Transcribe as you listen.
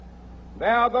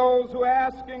There are those who are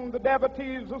asking the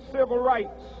devotees of civil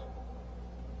rights,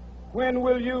 when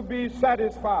will you be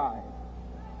satisfied?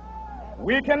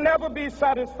 We can never be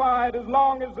satisfied as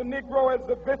long as the Negro is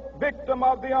the victim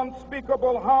of the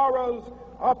unspeakable horrors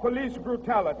of police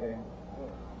brutality.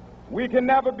 We can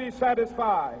never be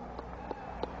satisfied.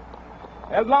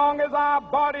 As long as our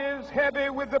body is heavy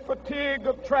with the fatigue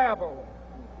of travel,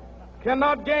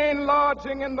 cannot gain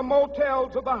lodging in the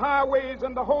motels of the highways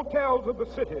and the hotels of the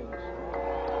cities.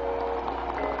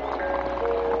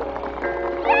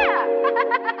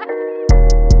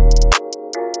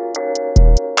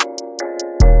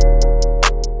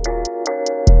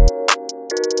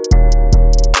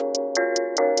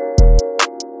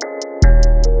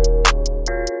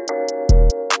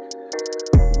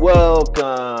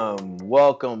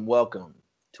 Welcome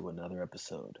to another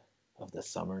episode of the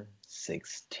Summer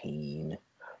 16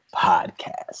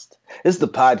 podcast. This is the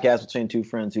podcast between two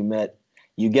friends who met,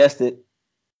 you guessed it,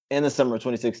 in the summer of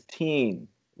 2016.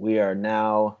 We are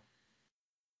now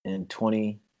in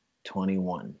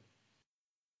 2021.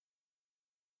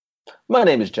 My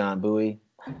name is John Bowie.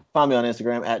 Follow me on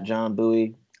Instagram at John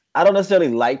Bowie. I don't necessarily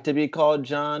like to be called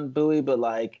John Bowie, but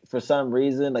like for some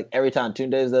reason, like every time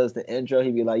Tunde does the intro,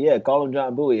 he'd be like, "Yeah, call him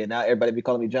John Bowie," and now everybody be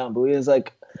calling me John Bowie. It's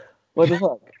like, what the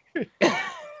fuck?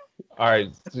 All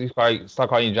right, so start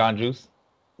calling you John Juice.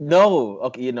 No,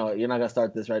 okay, you're not gonna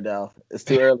start this right now. It's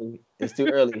too early. It's too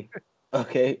early.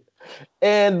 Okay,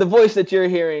 and the voice that you're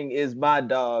hearing is my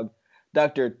dog,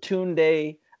 Dr.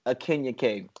 Tunde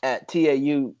Akinyake at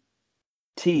TAUT_7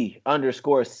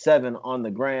 on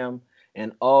the gram.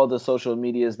 And all the social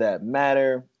medias that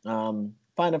matter. Find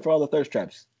them for all the thirst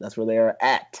traps. That's where they are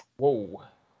at. Whoa.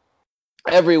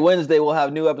 Every Wednesday, we'll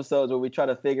have new episodes where we try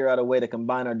to figure out a way to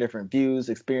combine our different views,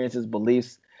 experiences,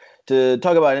 beliefs to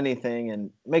talk about anything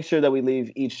and make sure that we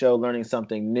leave each show learning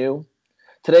something new.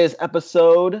 Today's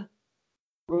episode,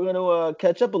 we're going to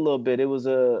catch up a little bit. It was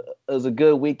a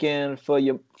good weekend for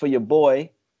your boy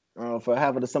for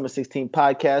having the Summer 16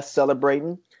 podcast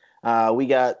celebrating. We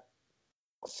got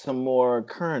some more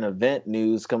current event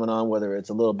news coming on, whether it's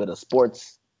a little bit of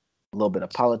sports, a little bit of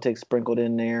politics sprinkled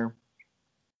in there.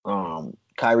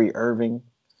 Kyrie Irving,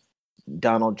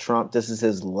 Donald Trump. This is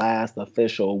his last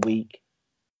official week.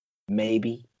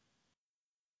 Maybe.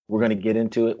 We're going to get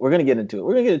into it. We're going to get into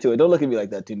it. Don't look at me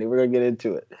like that, Tunde. We're going to get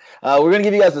into it. We're going to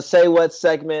give you guys a Say What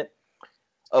segment.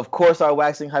 Of course, our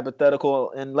waxing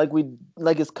hypothetical, and like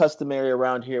it's customary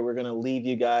around here, we're gonna leave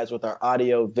you guys with our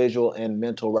audio, visual, and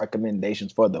mental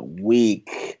recommendations for the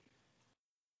week.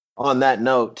 On that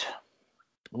note,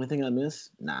 anything I miss?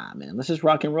 Nah, man. Let's just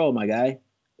rock and roll, my guy.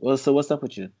 Well, so what's up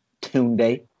with you,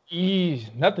 Tunde?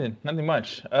 Nothing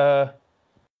much.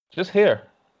 Just here.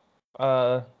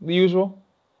 The usual.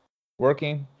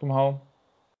 Working from home,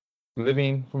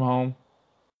 living from home,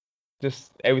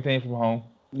 just everything from home.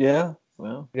 Yeah.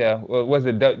 Well, yeah. Well, was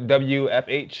it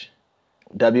WFH?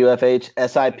 WFH,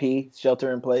 SIP,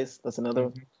 shelter in place. That's another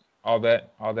one. All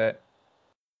that.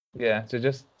 Yeah. So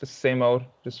just the same old,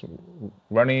 just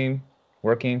running,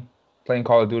 working, playing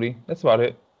Call of Duty. That's about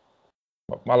it.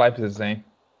 My life is the same.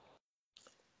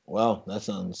 Well, that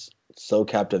sounds so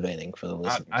captivating for the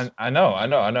listeners. I know.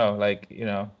 Like,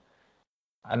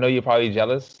 I know you're probably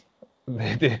jealous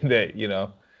that that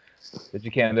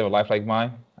you can't live a life like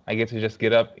mine. I get to just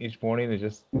get up each morning and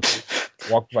just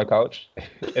walk to my couch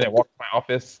and then walk to my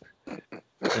office, and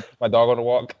my dog on the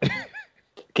walk.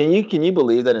 Can you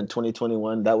believe that in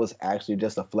 2021 that was actually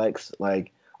just a flex?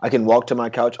 Like, I can walk to my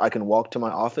couch, I can walk to my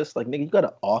office. Like, nigga, you got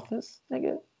an office,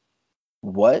 nigga?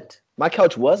 What? My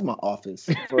couch was my office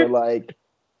for like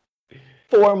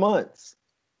 4 months.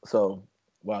 So,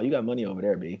 wow, you got money over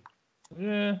there, B.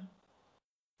 Yeah.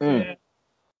 Yeah.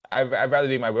 I'd rather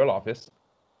be my real office.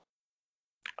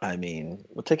 I mean,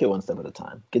 we'll take it one step at a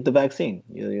time. Get the vaccine.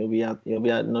 You'll be out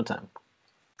in no time.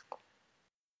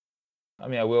 I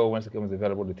mean, I will once it becomes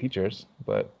available to teachers,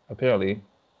 but apparently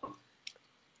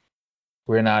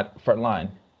we're not front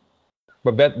line.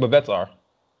 But vets are.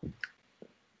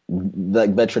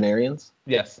 Like veterinarians?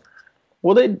 Yes.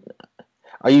 Well,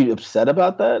 are you upset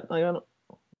about that? Like,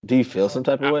 do you feel some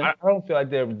type of way? I don't feel like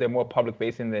they're more public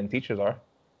facing than teachers are.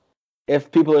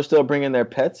 If people are still bringing their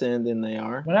pets in, then they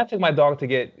are. When I took my dog to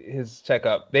get his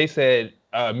checkup, they said,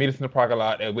 meet us in the parking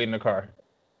lot and wait in the car.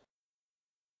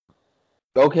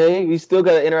 Okay, you still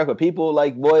got to interact with people.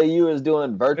 Like, boy, you is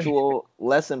doing virtual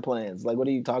lesson plans. Like, what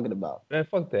are you talking about? Man,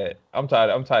 fuck that. I'm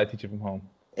tired of teaching from home.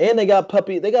 And they got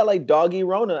like doggy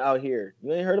Rona out here.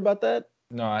 You ain't heard about that?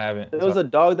 No, I haven't. There was a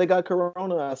dog that got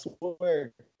corona, I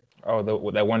swear. Oh,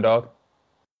 that one dog?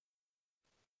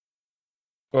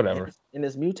 Whatever. And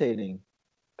it's mutating.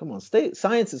 Come on,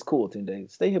 science is cool, Tunde.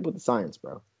 Stay hip with the science,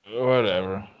 bro.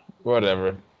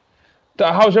 Whatever.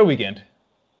 How's your weekend?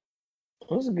 It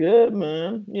was good,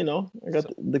 man. You know, I got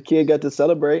the kid got to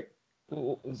celebrate.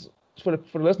 For the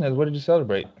listeners, what did you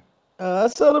celebrate? I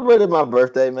celebrated my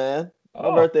birthday, man. My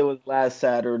Oh. birthday was last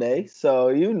Saturday, so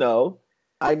you know,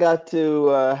 I got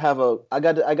to I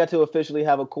got to officially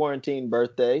have a quarantine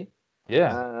birthday.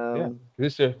 Yeah.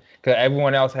 This year, because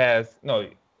everyone else has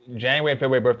January and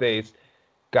February birthdays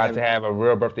got to have a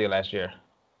real birthday last year.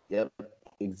 Yep,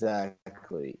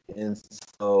 exactly. And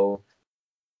so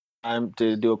I'm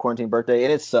to do a quarantine birthday,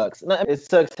 and it sucks. It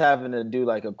sucks having to do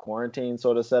like a quarantine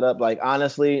sort of setup. Like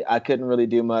honestly, I couldn't really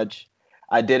do much.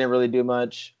 I didn't really do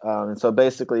much. And so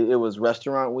basically, it was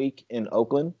restaurant week in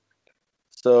Oakland.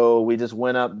 So we just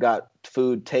went up, got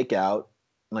food takeout,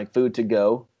 like food to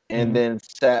go, and then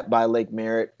sat by Lake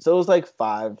Merritt. So it was like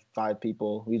five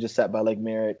people. We just sat by Lake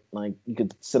Merritt. Like you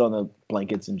could sit on the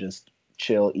blankets and just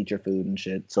chill, eat your food and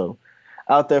shit. So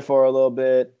out there for a little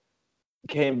bit.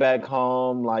 Came back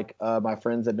home. Like my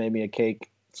friends had made me a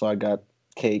cake, so I got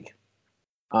cake.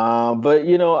 But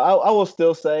you know, I will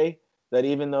still say that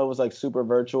even though it was like super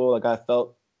virtual, like I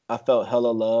felt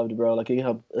hella loved, bro. Like you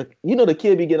know, the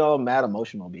kid be getting all mad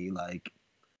emotional, be like,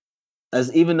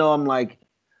 as even though I'm like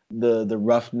the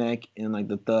roughneck and like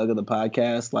the thug of the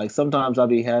podcast, like sometimes I'll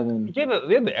be having. You're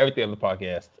the everything of the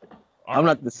podcast. I'm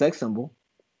not the sex symbol.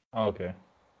 Oh, okay,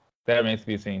 that remains to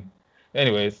be seen.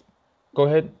 Anyways, go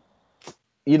ahead.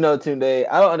 You know, Tunde,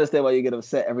 I don't understand why you get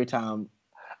upset every time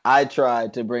I try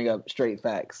to bring up straight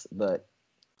facts, but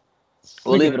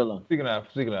we'll leave it alone. Speaking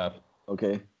of.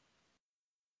 Okay.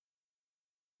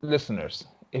 Listeners,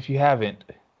 if you haven't,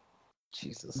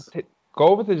 Jesus, go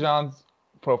over to John's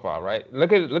profile. Right,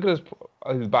 look at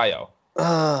his bio.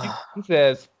 He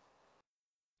says,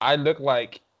 "I look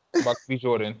like Michael B.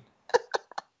 Jordan.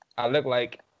 I look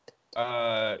like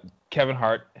Kevin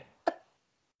Hart.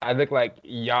 I look like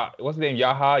what's his name?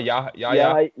 Yahya.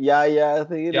 Yeah. I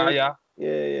think it is.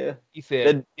 Yeah. He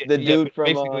said the dude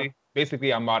from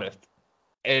basically I'm modest,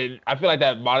 and I feel like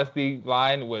that modesty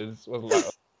line was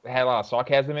had a lot of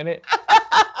sarcasm in it.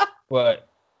 But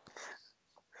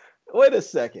wait a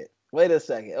second.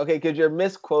 Okay, because you're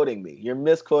misquoting me.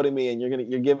 And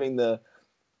you're giving the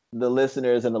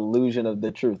listeners an illusion of the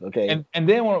truth. Okay. And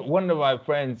then one of my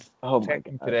friends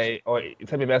texted me today, or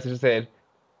sent me a message and said,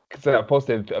 because I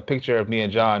posted a picture of me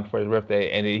and John for his birthday,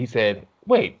 and he said,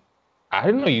 "Wait, I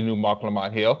didn't know you knew Mark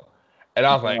Lamont Hill," and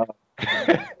I was like,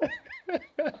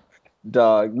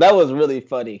 "Dog, that was really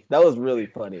funny.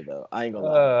 Though. I ain't gonna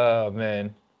lie." Oh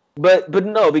man. But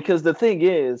no, because the thing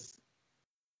is,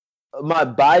 my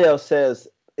bio says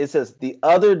the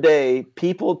other day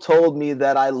people told me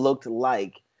that I looked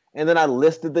like, and then I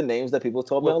listed the names that people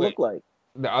told me I looked like.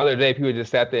 The other day, people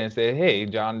just sat there and said, "Hey,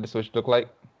 John, this is what you look like."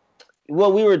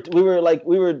 Well, we were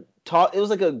talk. It was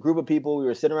like a group of people. We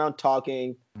were sitting around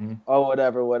talking, or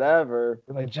whatever.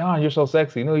 They're like, "John, you're so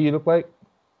sexy. You know what you look like?"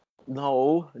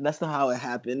 No, that's not how it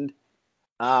happened.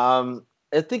 I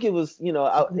think it was, you know,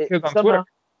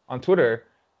 on Twitter,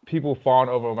 people fawn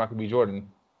over Michael B.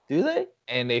 Jordan. Do they?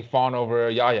 And they fawn over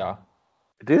Yahya.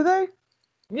 Do they?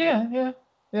 Yeah.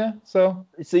 So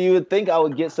you would think I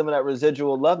would get some of that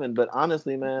residual loving, but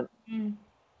honestly, man,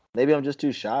 maybe I'm just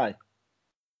too shy.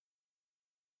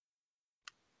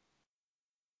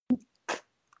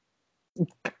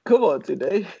 Come on,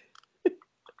 today.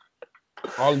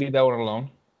 I'll leave that one alone.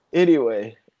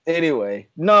 Anyway,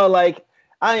 no, like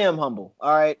I am humble.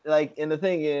 All right, like, and the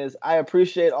thing is, I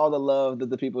appreciate all the love that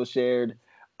the people shared.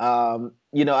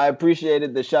 You know, I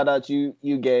appreciated the shout outs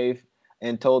you gave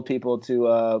and told people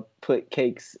to put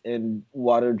cakes and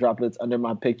water droplets under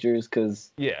my pictures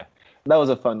because that was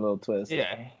a fun little twist.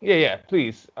 Yeah.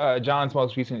 Please, John's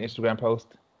most recent Instagram post,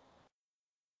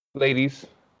 ladies,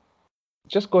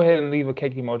 just go ahead and leave a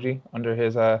cake emoji under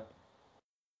his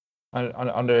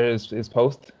under his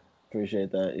post.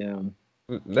 Appreciate that.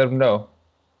 Yeah. Let him know.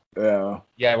 Yeah.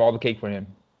 Yeah, I have all the cake for him.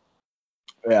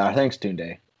 Yeah. Thanks,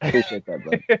 Tunde. Appreciate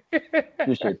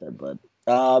that, bud.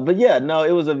 But yeah, no,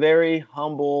 it was a very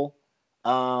humble,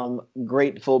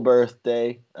 grateful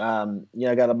birthday. I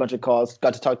got a bunch of calls,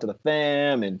 got to talk to the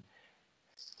fam and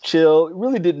chill.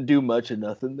 Really didn't do much of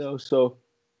nothing though. So,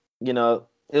 you know,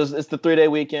 it's the 3-day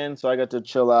weekend, so I got to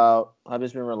chill out. I've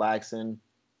just been relaxing.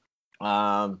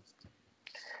 And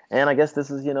I guess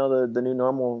this is, you know, the new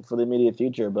normal for the immediate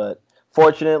future. But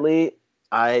fortunately,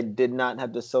 I did not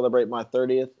have to celebrate my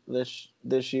 30th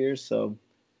this year, so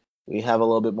we have a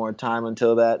little bit more time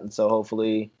until that. And so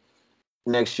hopefully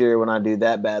next year when I do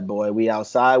that bad boy, we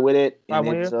outside with it and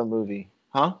it's a movie.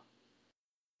 Huh?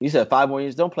 You said 5 more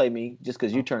years. Don't play me just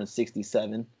because you turned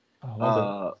 67.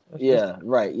 Yeah,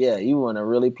 right. Yeah, you want to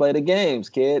really play the games,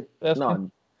 kid.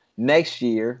 No, next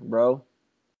year, bro.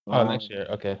 Next year.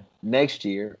 Okay. Next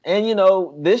year. And,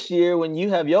 this year when you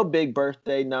have your big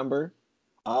birthday number,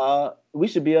 we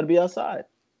should be able to be outside.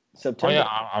 September. Oh, yeah,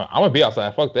 I'm going to be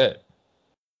outside. Fuck that.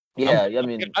 Yeah,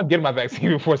 I'm getting my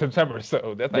vaccine before September,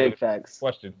 so that's not big even facts. A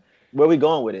question. Where we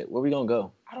going with it? Where we gonna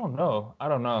go? I don't know.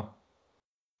 Are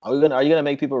you gonna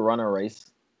make people run a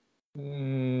race?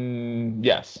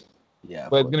 Yes. Yeah.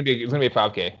 But it's gonna be a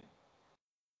 5K.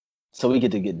 So we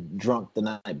get to get drunk the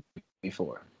night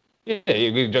before. Yeah,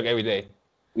 you get drunk every day.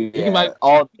 Yeah,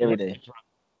 every day.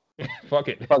 Fuck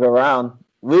it. Fuck around.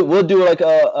 We'll do like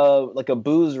a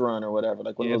booze run or whatever.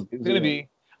 Like one of those. It's gonna be.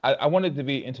 I want it to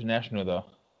be international though.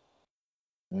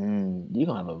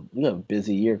 You have a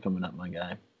busy year coming up, my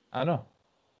guy. I know.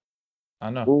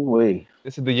 Oh wait.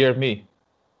 This is the year of me.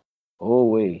 Oh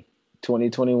wait.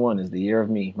 2021 is the year of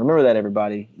me. Remember that,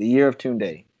 everybody. The year of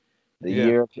Tunde.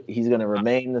 Year he's going to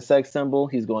remain the sex symbol.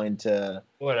 He's going to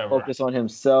focus on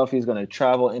himself. He's going to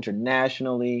travel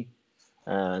internationally.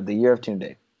 The year of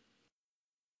Tunde.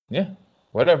 Yeah.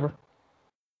 Whatever.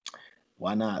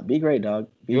 Why not? Be great, dog.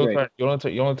 Be great. You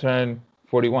only turn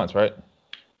 40 once, right?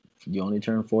 You only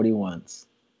turn 40 once.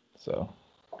 So.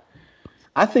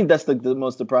 I think that's the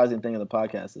most surprising thing of the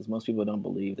podcast is most people don't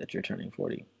believe that you're turning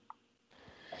 40.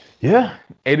 Yeah.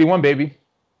 81, baby.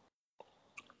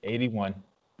 81.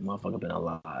 Motherfucker been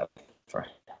alive for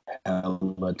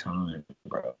hell of a time,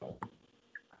 bro.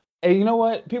 Hey, you know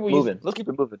what? People Let's keep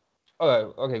it moving.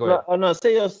 Okay, go ahead. Oh no,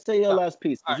 say your last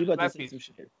piece because you about to say some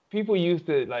shit. People used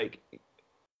to like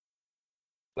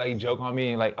joke on me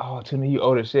and like, oh, Tuna, you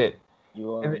old as shit.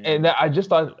 You are. And I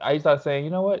started saying,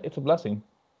 you know what? It's a blessing.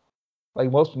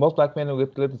 Like most black men don't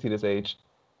get to live to see this age.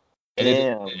 And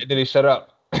then they shut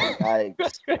up. Like,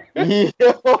 because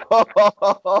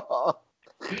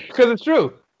it's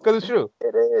true.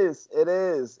 It is.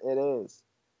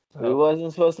 We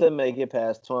wasn't supposed to make it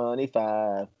past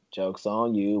 25. Joke's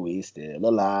on you. We still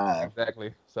alive.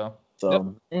 Exactly. So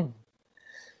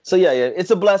yeah,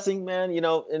 it's a blessing, man.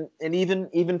 And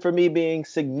even for me being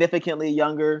significantly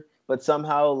younger, but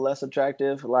somehow less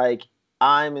attractive, like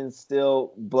I'm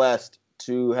still blessed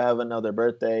to have another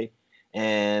birthday,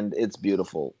 and it's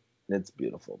beautiful.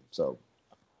 So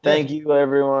thank you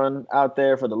everyone out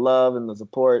there for the love and the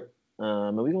support.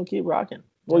 And we're gonna keep rocking.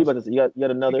 What are you about to say? You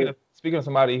got another. Speaking of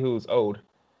somebody who's old,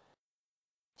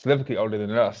 significantly older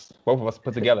than us, both of us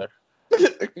put together.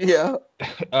 Yeah.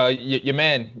 Your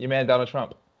man Donald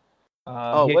Trump.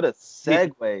 What a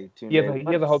segue to. He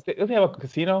has a hotel. Doesn't he have a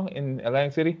casino in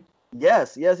Atlantic City?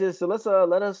 Yes. So let's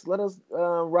let us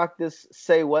rock this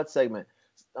say what segment.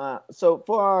 So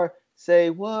for our say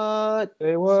what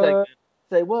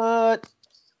segment,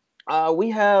 we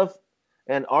have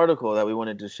an article that we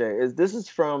wanted to share. This is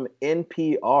from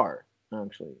NPR,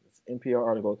 actually. It's an NPR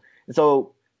article. And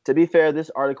so to be fair,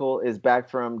 this article is back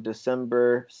from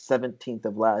December 17th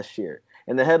of last year.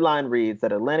 And the headline reads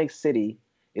that Atlantic City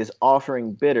is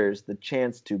offering bidders the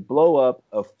chance to blow up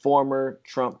a former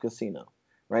Trump casino.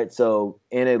 Right? So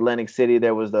in Atlantic City,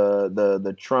 there was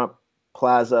the Trump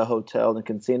Plaza Hotel and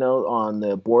Casino on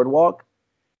the boardwalk.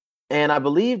 And I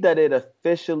believe that it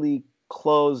officially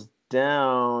closed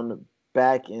down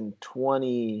back in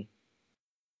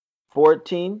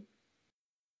 2014.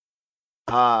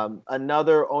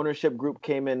 Another ownership group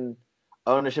came in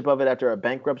ownership of it after a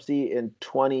bankruptcy in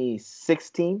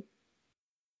 2016.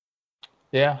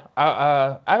 Yeah,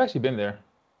 I've actually been there.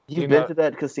 You've been to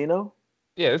that casino?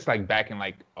 Yeah, it's like back in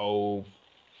like 03,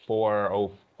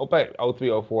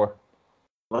 04.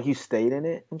 Like you stayed in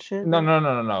it and shit?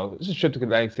 No. It's a trip to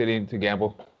Atlantic City to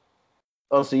gamble.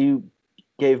 Oh, so you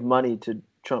gave money to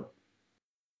Trump?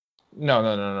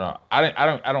 No.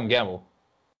 I don't gamble.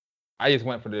 I just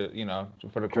went for the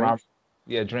drinks?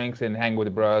 Drinks and hang with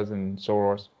the bros and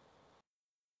sorors.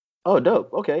 Oh,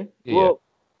 dope. Okay. Yeah. Well,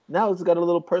 now it's got a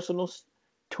little personal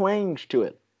twinge to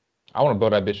it. I want to blow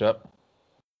that bitch up.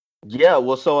 Yeah,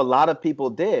 well, so a lot of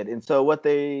people did. And so what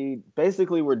they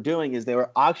basically were doing is they were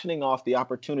auctioning off the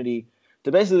opportunity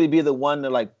to basically be the one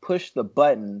to like push the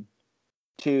button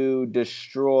to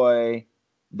destroy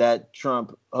that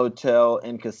Trump hotel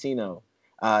and casino.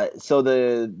 So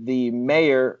the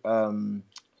mayor, what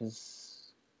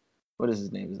is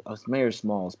his name? It's Mayor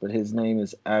Smalls, but his name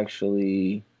is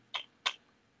actually,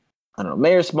 I don't know,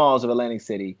 Mayor Smalls of Atlantic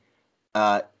City.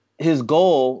 His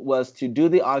goal was to do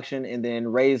the auction and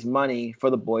then raise money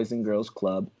for the Boys and Girls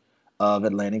Club of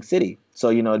Atlantic City. So,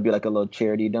 it'd be like a little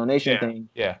charity donation thing.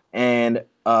 Yeah. And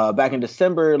back in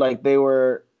December, like they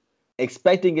were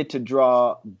expecting it to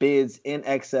draw bids in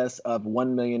excess of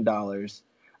 $1 million.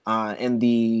 And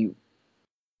the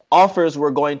offers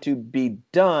were going to be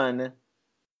done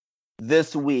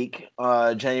this week,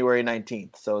 January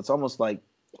 19th. So it's almost like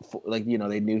they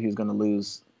knew he was going to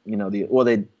lose.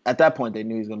 They at that point they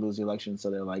knew he was going to lose the election.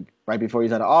 So they're like, right before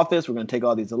he's out of office, we're going to take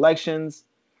all these elections,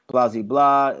 blah blah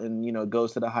blah, and it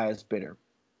goes to the highest bidder.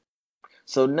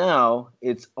 So now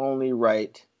it's only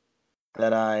right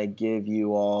that I give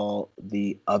you all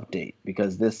the update,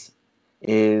 because this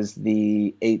is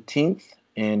the 18th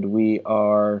and we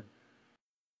are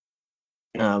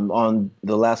on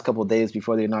the last couple of days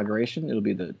before the inauguration. It'll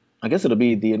be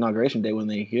the inauguration day when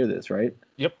they hear this, right?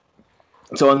 Yep.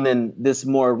 So, and then this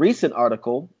more recent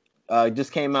article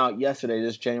just came out yesterday,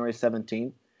 just January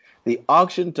 17th. The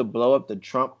auction to blow up the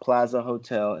Trump Plaza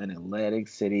Hotel in Atlantic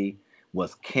City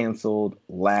was canceled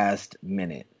last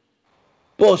minute.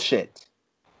 Bullshit.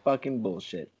 Fucking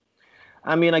bullshit.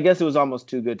 I mean, I guess it was almost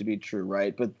too good to be true,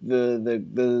 right? But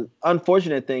the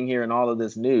unfortunate thing here in all of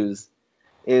this news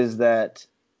is that,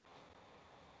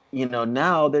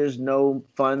 now there's no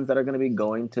funds that are going to be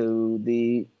going to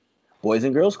the Boys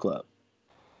and Girls Club.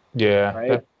 Yeah.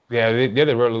 Right? They're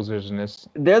the real losers in this.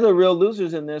 They're the real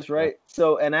losers in this, right? Yeah.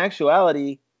 So in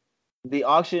actuality, the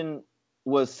auction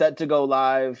was set to go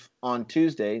live on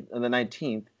Tuesday, on the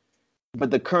 19th,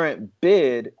 but the current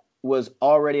bid was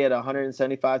already at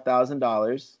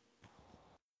 $175,000,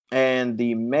 and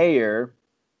the mayor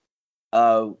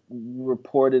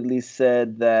reportedly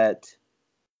said that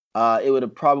it would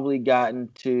have probably gotten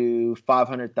to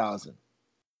 $500,000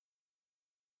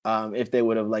 if they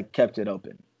would have kept it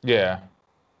open. Yeah.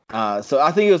 So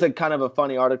I think it was kind of a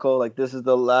funny article. This is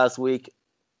the last week,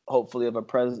 hopefully, of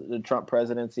the Trump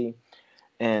presidency,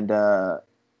 and I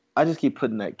just keep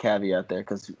putting that caveat there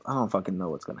because I don't fucking know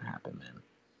what's gonna happen, man.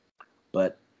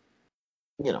 But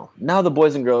now the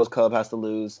Boys and Girls Club has to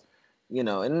lose, and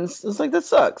it's like, that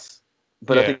sucks.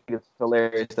 But yeah. I think it's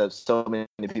hilarious that so many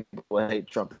people hate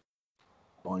Trump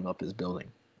blowing up his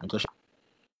building.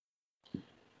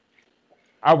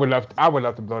 I would love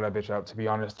to blow that bitch up, to be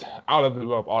honest. I would love to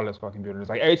blow up all his fucking buildings.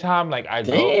 Every time I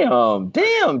go.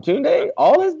 Damn, Tunde,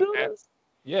 all his buildings?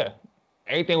 Yeah.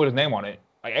 Anything with his name on it.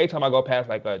 Every time I go past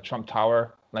a Trump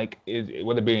Tower, whether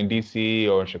it be in DC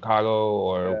or Chicago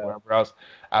or wherever else,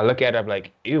 I look at it, I'm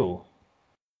like, ew.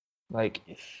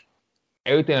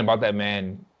 Everything about that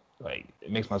man,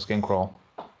 it makes my skin crawl.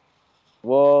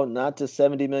 Well, not to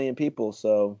 70 million people,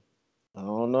 so I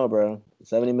don't know, bro.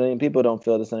 70 million people don't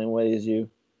feel the same way as you.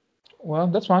 Well,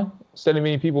 that's fine. 70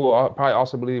 million people probably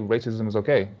also believe racism is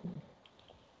okay.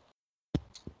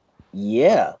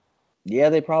 Yeah. Yeah,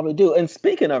 they probably do. And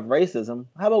speaking of racism,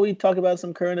 how about we talk about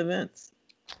some current events?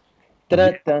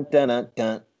 Dun, dun, dun, dun,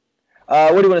 dun. Where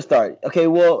do you want to start? Okay,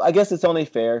 well, I guess it's only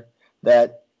fair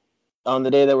that on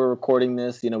the day that we're recording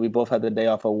this, we both had the day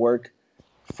off of work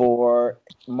for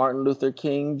Martin Luther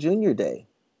King Jr. Day.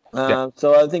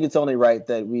 So I think it's only right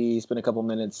that we spend a couple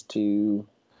minutes to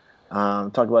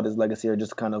talk about his legacy, or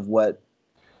just kind of what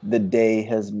the day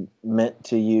has meant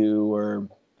to you, or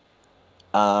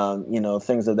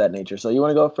things of that nature. So you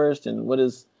want to go first? And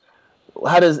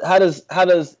how does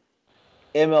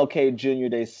MLK Jr.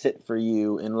 Day sit for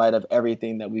you in light of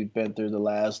everything that we've been through the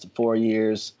last 4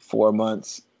 years, 4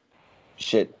 months,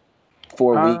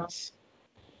 4 weeks?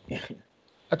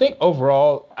 I think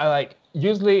overall, I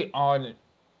usually on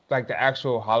the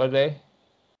actual holiday,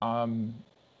 I'm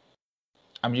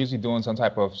usually doing some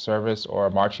type of service or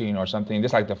marching or something.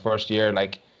 This the first year,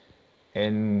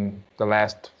 in the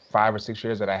last 5 or 6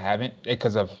 years that I haven't,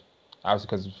 because of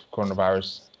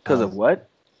coronavirus. Because of what?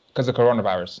 Because of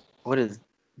coronavirus. What is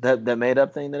that made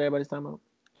up thing that everybody's talking about?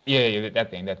 Yeah,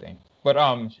 that thing. But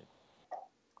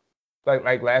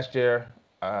last year,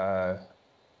 I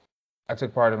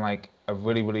took part in a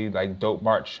really, really dope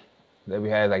march that we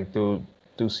had through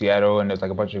Seattle, and there's a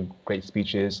bunch of great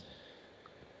speeches.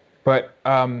 But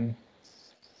I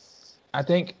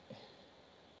think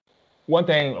one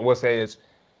thing I will say is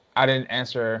I didn't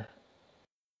answer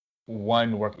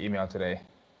one work email today.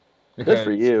 Good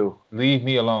for you. Leave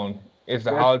me alone. It's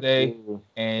a holiday,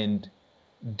 and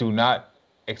do not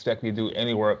expect me to do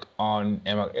any work on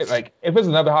MLK. If it's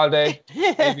another holiday,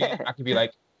 maybe I could be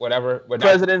whatever. But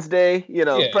President's Day,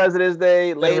 President's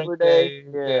Day, Labor Day,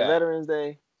 Veterans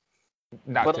Day.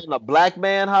 But on a black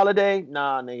man holiday,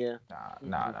 nah, nigga.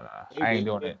 Nah. I ain't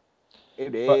doing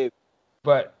it.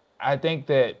 But I think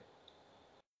that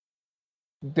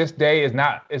this day is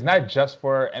not just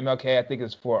for MLK. I think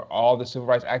it's for all the civil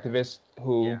rights activists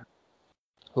who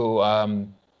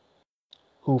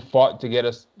fought to get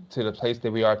us to the place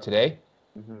that we are today.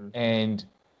 Mm-hmm. And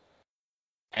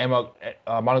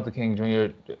Martin Luther King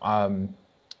Jr.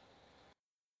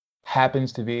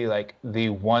 Happens to be like the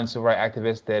one civil rights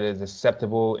activist that is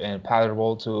acceptable and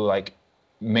palatable to like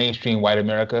mainstream white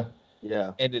America.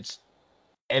 Yeah. And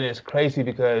it's crazy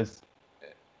because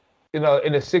in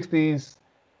the 60s,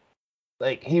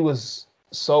 like he was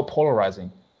so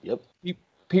polarizing. Yep.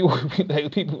 People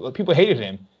people hated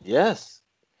him. Yes.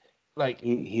 Like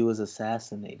he was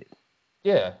assassinated.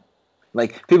 Yeah.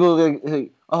 Like people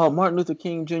like, oh, Martin Luther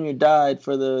King Jr. died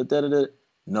for the da-da-da.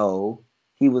 No,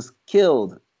 he was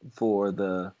killed for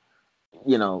the,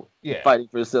 fighting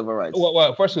for civil rights.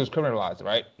 Well, first he was criminalized,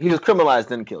 right? He was criminalized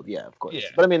and killed, yeah, of course. Yeah.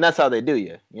 But I mean, that's how they do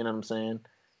you. You know what I'm saying?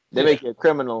 They make you a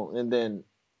criminal and then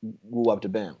woo up to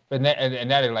bam. But now, and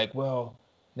now they're like, well,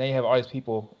 now you have all these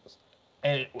people,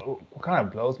 and what kind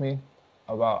of blows me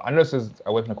about, I know this is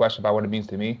away from the question about what it means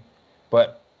to me,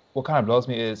 but what kind of blows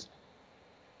me is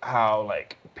how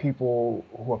like people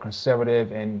who are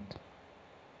conservative and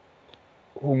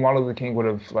who Martin Luther King would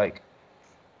have like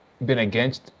been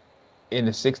against in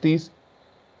the 60s,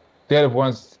 they're the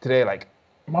ones today like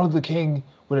Martin Luther King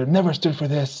would have never stood for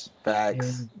this.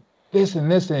 Facts. And this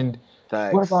and this and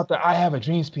Facts. What about the I Have a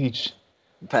Dream speech?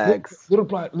 Facts. Little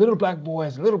black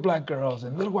boys, little black girls,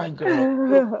 and little white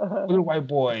girls, little white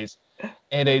boys,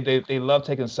 and they love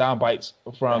taking sound bites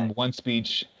from one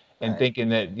speech and thinking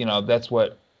that that's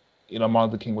what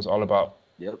Martin Luther King was all about.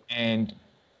 Yep. And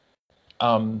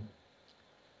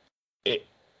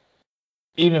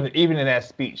even in that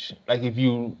speech, like if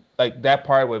you like that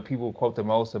part where people quote the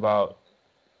most about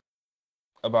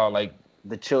like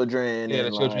the children. Yeah,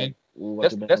 and the children.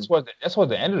 Like, that's what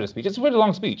the end of the speech. It's a really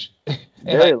long speech.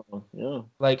 Very long. Yeah.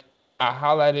 Like I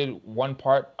highlighted one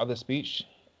part of the speech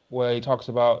where he talks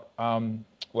about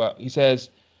he says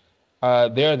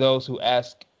there are those who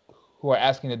are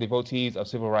asking the devotees of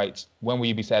civil rights, when will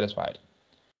you be satisfied?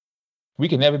 We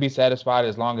can never be satisfied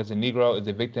as long as the Negro is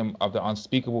the victim of the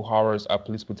unspeakable horrors of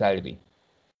police brutality.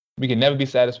 We can never be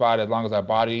satisfied as long as our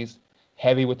bodies,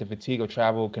 heavy with the fatigue of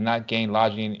travel, cannot gain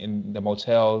lodging in the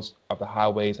motels of the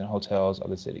highways and hotels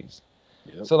of the cities.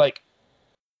 Yep. So like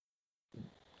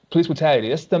police brutality,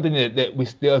 that's something that we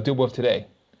still deal with today.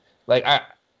 Like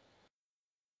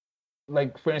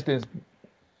for instance,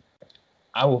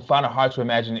 I will find it hard to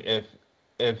imagine if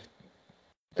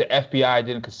the FBI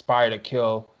didn't conspire to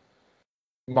kill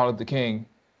Martin Luther King,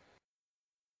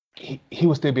 he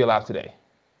would still be alive today.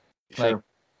 Sure. Like,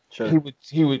 sure.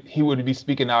 He would be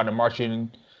speaking out and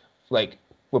marching, like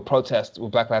with protests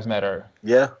with Black Lives Matter.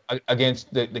 Yeah.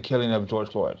 Against the killing of George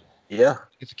Floyd. Yeah.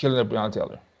 It's the killing of Breonna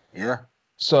Taylor. Yeah.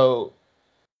 So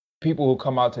people who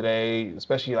come out today,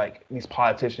 especially like these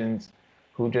politicians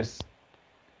who just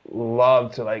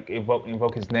love to like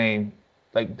invoke his name,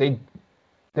 like they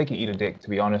can eat a dick, to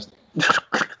be honest.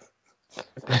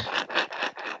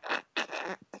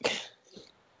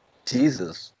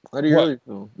 Jesus, what do you really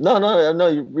feel? No,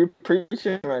 you're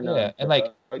preaching right now. Yeah, and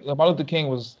like Martin Luther King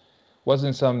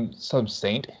wasn't some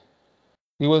saint.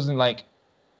 He wasn't like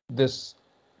this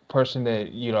person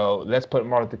that let's put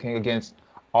Martin Luther King against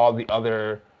all the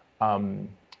other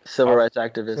civil rights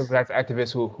activists. Civil rights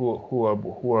activists who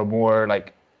are more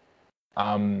like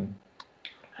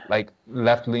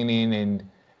left leaning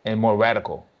and more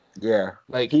radical. Yeah,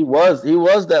 like he was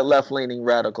that left leaning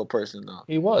radical person though.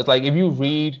 He was. Like if you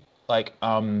read like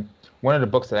one of the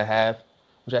books that I have,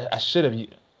 which I should have.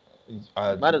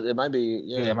 It might be.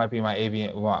 Yeah, it might be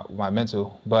my my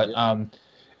mental, but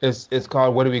it's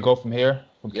called "Where Do We Go From Here?"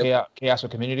 From Chaos or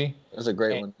Community. That's a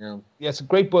great one. Yeah, it's a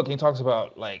great book. He talks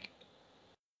about like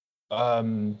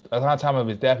around the time of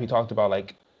his death, he talked about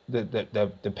like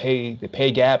the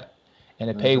pay gap and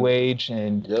the pay wage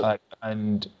and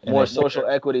more social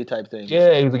equity type things.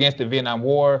 Yeah, he was against the Vietnam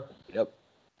War. Yep.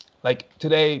 Like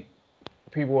today,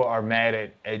 people are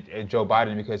mad at Joe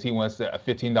Biden because he wants a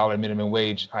 $15 minimum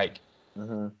wage hike.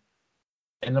 Mm-hmm.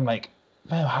 And I'm like,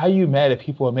 man, how are you mad at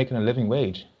people are making a living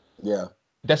wage? Yeah.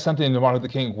 That's something that Martin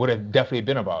Luther King would have definitely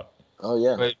been about. Oh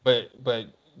yeah. But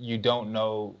you don't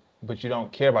know, but you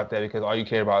don't care about that because all you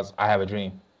care about is I have a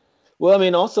dream. Well, I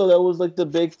mean, also that was like the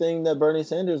big thing that Bernie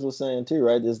Sanders was saying too,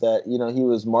 right? Is that he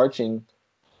was marching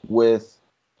with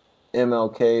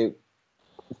MLK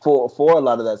for a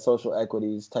lot of that social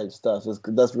equities type stuff.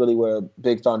 That's really where a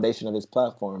big foundation of his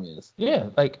platform is. Yeah,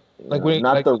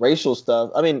 not the racial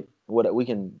stuff. I mean, we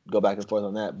can go back and forth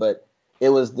on that, but it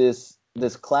was this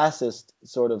classist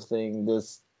sort of thing,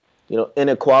 this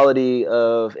inequality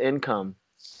of income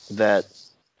that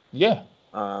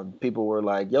people were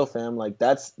like, yo fam, like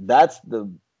that's the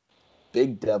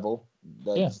big devil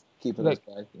that's keeping us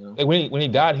back. Like when he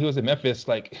died, he was in Memphis,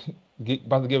 like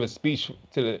about to give a speech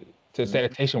to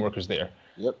sanitation workers there.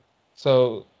 Yep.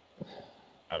 So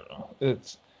I don't know.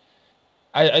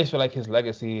 I just feel like his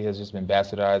legacy has just been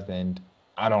bastardized, and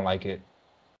I don't like it.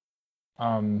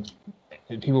 Um,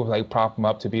 People like prop him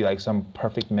up to be like some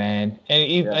perfect man,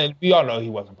 and we all know he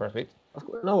wasn't perfect. Of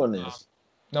course, no one is.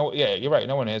 No, yeah, you're right.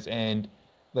 No one is, and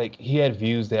like he had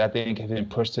views that I think have been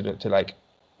pushed to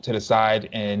the side,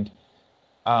 and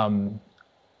um,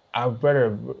 I read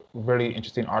a really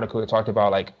interesting article that talked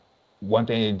about like one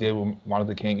thing they did with Martin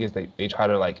Luther King is they try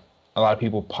to like a lot of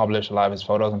people publish a lot of his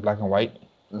photos in black and white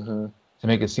Mm-hmm. to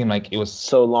make it seem like it was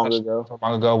So long ago. so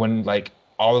long ago when like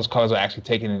all those colors were actually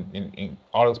taken in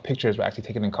all those pictures were actually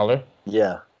taken in color.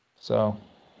 Yeah. So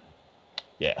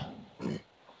yeah,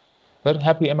 but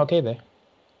happy MLK Day.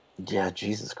 Yeah,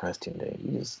 Jesus Christ, Team Day.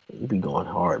 You be going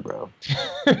hard, bro.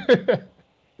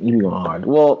 You be going hard.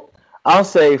 Well, I'll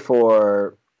say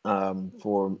for my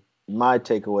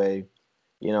takeaway,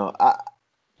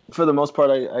 for the most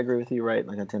part, I agree with you, right?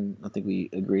 Like I think we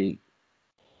agree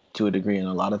to a degree in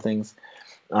a lot of things.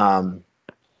 But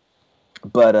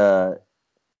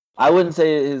I wouldn't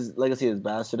say his legacy is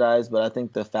bastardized, but I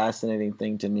think the fascinating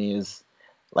thing to me is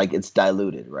like it's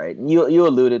diluted, right? And you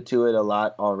alluded to it a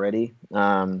lot already,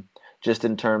 just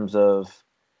in terms of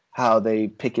how they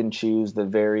pick and choose the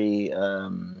very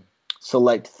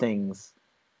select things.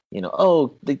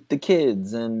 The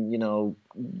kids, and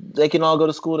they can all go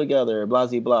to school together, blah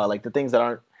blah blah. Like the things that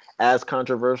aren't as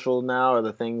controversial now are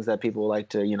the things that people like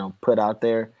to put out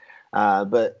there.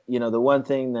 But the one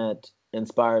thing that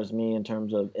inspires me in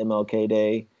terms of MLK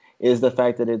Day is the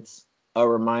fact that it's a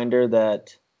reminder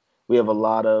that we have a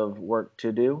lot of work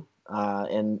to do,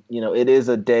 and it is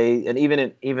a day, and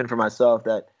even for myself,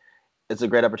 that it's a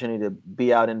great opportunity to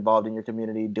be out involved in your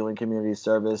community, doing community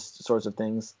service sorts of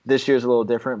things. This year's a little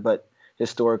different, but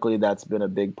historically that's been a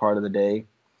big part of the day.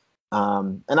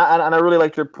 And I really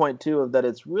liked your point too, of that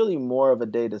it's really more of a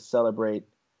day to celebrate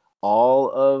all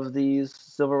of these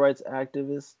civil rights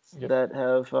activists that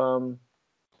have,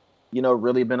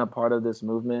 really been a part of this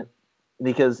movement,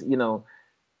 because,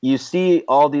 you see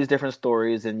all these different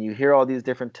stories and you hear all these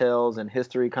different tales, and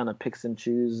history kind of picks and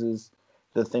chooses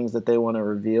the things that they want to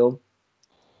reveal.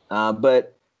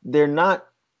 But they're not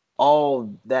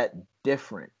all that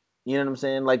different. You know what I'm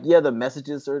saying? Like, yeah, the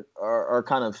messages are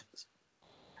kind of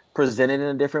presented in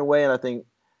a different way. And I think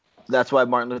that's why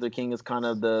Martin Luther King is kind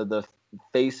of the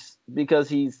face, because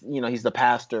he's the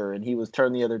pastor and he was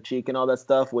turn the other cheek and all that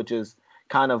stuff, which is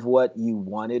kind of what you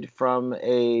wanted from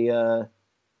a,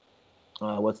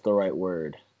 what's the right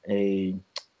word? I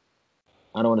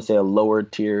don't want to say a lower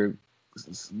tier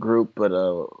group, but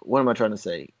what am I trying to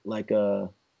say? Like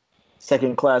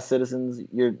second class citizens,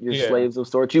 you're slaves of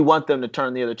sorts. You want them to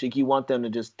turn the other cheek. You want them to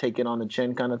just take it on the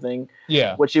chin, kind of thing.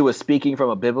 Yeah. Which he was speaking from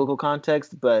a biblical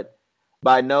context, but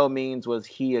by no means was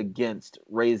he against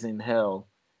raising hell.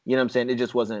 You know what I'm saying? It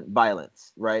just wasn't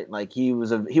violence, right? Like he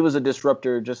was a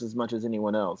disruptor just as much as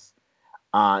anyone else.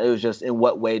 It was just, in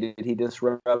what way did he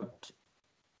disrupt?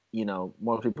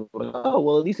 More people were like, oh,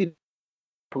 well, at least he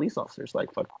police officers.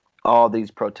 Like, fuck, all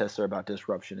these protests are about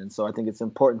disruption. And so I think it's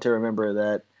important to remember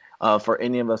that for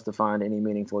any of us to find any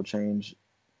meaningful change,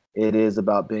 it is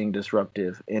about being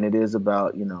disruptive, and it is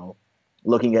about,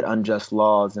 looking at unjust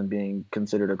laws and being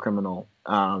considered a criminal,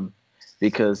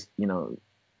 because,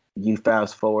 you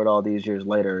fast forward all these years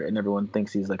later and everyone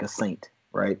thinks he's like a saint,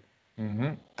 right?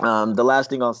 Mm-hmm. The last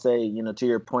thing I'll say, to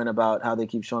your point about how they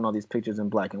keep showing all these pictures in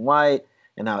black and white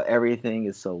and how everything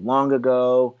is so long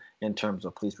ago in terms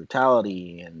of police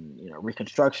brutality and,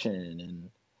 Reconstruction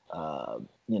and,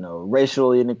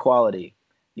 racial inequality.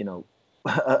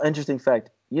 Interesting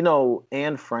fact,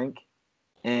 Anne Frank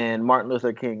and Martin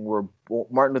Luther King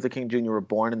Jr. were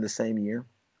born in the same year.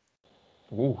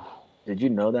 Ooh. Did you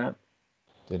know that?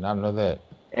 Did not know that.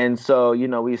 And so,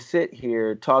 we sit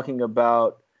here talking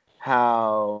about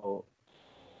how,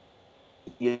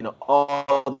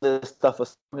 all this stuff a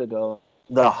long ago,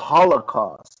 the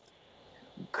Holocaust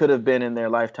could have been in their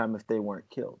lifetime if they weren't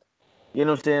killed. You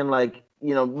know what I'm saying? Like,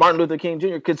 Martin Luther King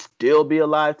Jr. could still be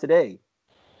alive today.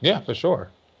 Yeah, for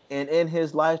sure. And in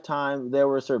his lifetime, there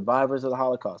were survivors of the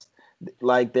Holocaust.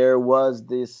 Like, there was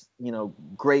this,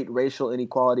 great racial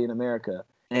inequality in America.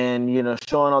 And,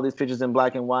 showing all these pictures in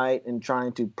black and white and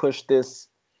trying to push this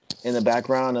in the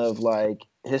background of, like,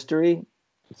 history,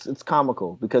 it's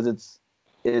comical, because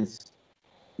it's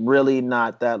really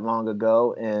not that long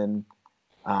ago. And,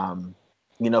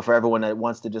 for everyone that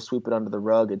wants to just sweep it under the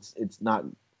rug, it's not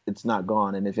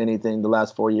gone. And if anything, the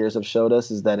last 4 years have showed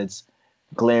us is that it's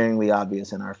glaringly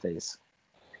obvious in our face.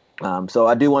 So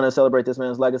I do want to celebrate this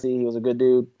man's legacy. He was a good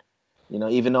dude.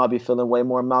 Even though I'll be feeling way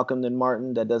more Malcolm than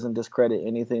Martin, that doesn't discredit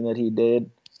anything that he did.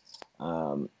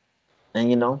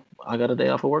 And I got a day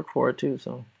off of work for it too.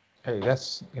 So Hey,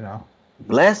 that's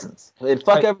blessings. And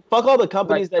fuck all the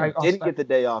companies that didn't get the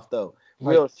day off though.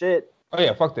 Real shit. Oh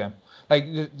yeah, fuck them. Like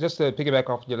just to piggyback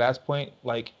off your last point,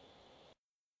 like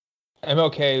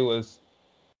MLK was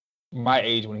my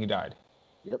age when he died.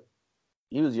 Yep.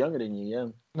 He was younger than you, yeah.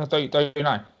 No,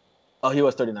 39. Oh, he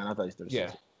was 39. I thought he was 36.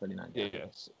 Yeah. 39. Yeah.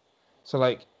 So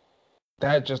like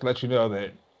that just lets you know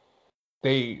that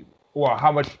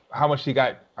how much he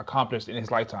got accomplished in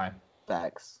his lifetime.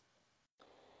 Facts.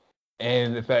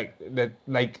 And the fact that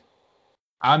like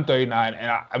I'm 39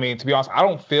 and I mean to be honest, I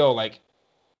don't feel like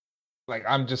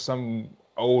I'm just some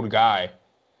old guy.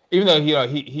 Even though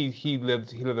he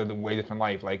lived a way different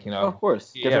life, like of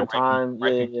course, different time,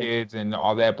 kids and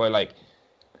all that. But like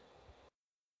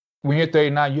when you're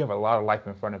 39, you have a lot of life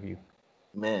in front of you.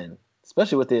 Man,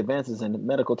 especially with the advances in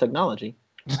medical technology.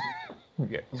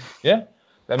 yeah.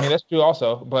 I mean that's true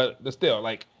also, but still,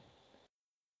 like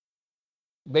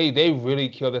they really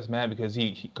killed this man because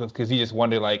he just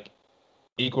wanted like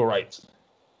equal rights.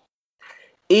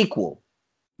 Equal,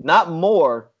 not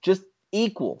more, just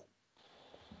equal.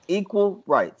 Equal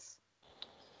rights.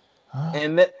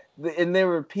 And there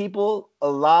were people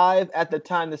alive at the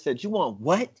time that said, "You want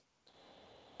what?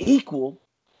 Equal?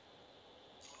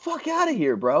 Fuck out of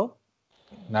here, bro."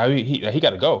 Now he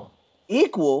got to go.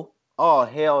 Equal? Oh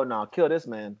hell no! Kill this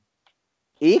man.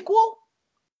 Equal?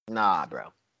 Nah,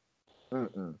 bro.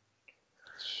 Mm-mm.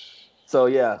 So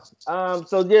yeah.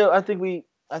 I think we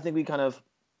kind of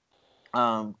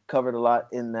covered a lot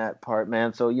in that part,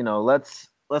 man. So let's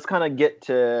kind of get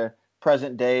to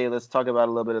present day. Let's talk about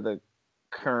a little bit of the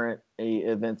current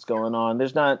events going on.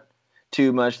 There's not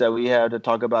too much that we have to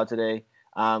talk about today.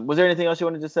 Was there anything else you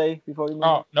wanted to say before we move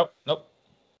on? Nope.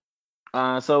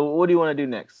 So what do you want to do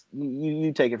next?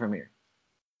 You take it from here.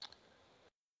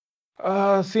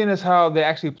 Seeing as how they're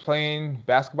actually playing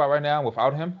basketball right now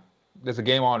without him, there's a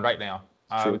game on right now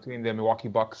between the Milwaukee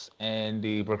Bucks and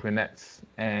the Brooklyn Nets,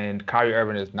 and Kyrie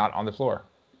Irving is not on the floor.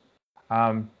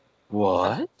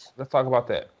 What? Let's talk about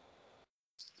that.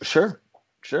 Sure.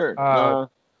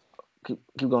 Keep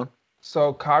going.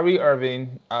 So Kyrie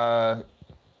Irving,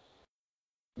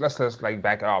 let's just like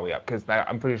back it all the way up because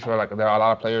I'm pretty sure like there are a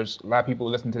lot of players, a lot of people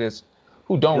who listen to this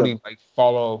who don't really like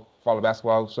follow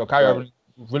basketball. So Kyrie Irving,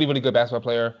 really really good basketball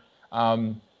player.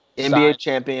 NBA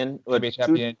champion. NBA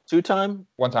champion. Two-time?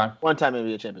 One time. One-time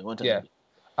NBA champion. One time.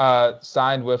 Yeah.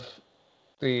 Signed with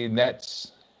the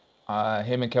Nets.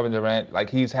 Him and Kevin Durant, like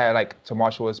he's had like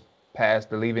tumultuous past,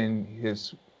 leaving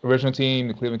his original team,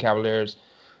 the Cleveland Cavaliers,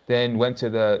 then went to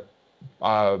the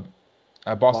Boston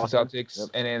Celtics,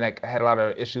 and then like had a lot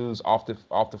of issues off the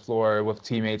floor with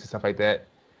teammates and stuff like that.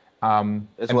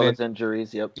 As well as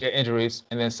injuries. Yep. Yeah, injuries,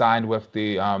 and then signed with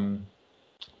the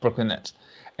Brooklyn Nets,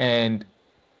 and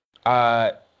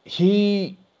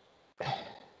he.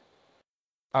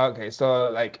 Okay, so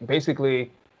like basically,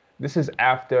 this is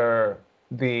after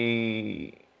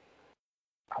I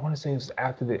want to say it was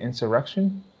after the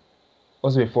insurrection. Or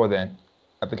was it before then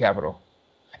at the Capitol?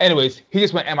 Anyways, he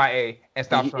just went MIA and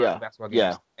stopped trying basketball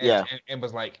games. And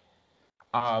was like,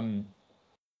 no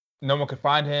one could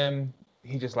find him.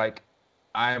 He just like,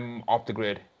 I'm off the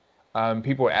grid.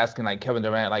 People were asking like Kevin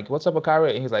Durant, like, what's up with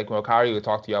Kyrie? And he's like, well, Kyrie will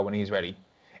talk to y'all when he's ready.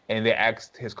 And they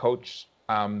asked his coach,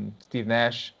 Steve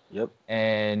Nash. Yep.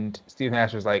 And Steve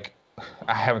Nash was like,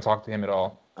 I haven't talked to him at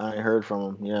all. I heard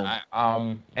from him, yeah.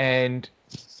 And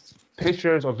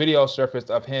pictures or video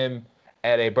surfaced of him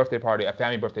at a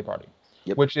family birthday party,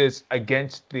 which is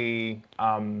against the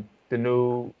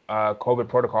new COVID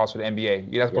protocols for the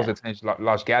NBA. You're not supposed to attend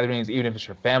large gatherings, even if it's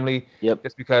your family. Yep.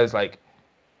 Just because, like,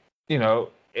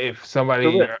 if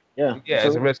somebody,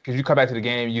 it's a risk because you come back to the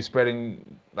game, you spreading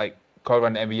like COVID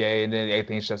around the NBA, and then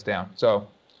everything shuts down. So.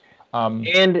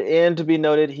 And to be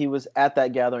noted, he was at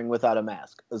that gathering without a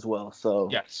mask as well. So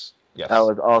yes, that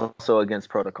was also against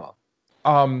protocol.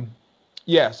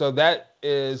 So that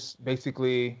is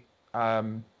basically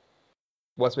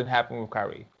what's been happening with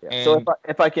Kyrie. Yeah. So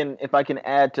if I can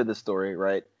add to the story,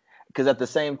 right? Because at the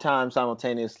same time,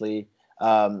 simultaneously,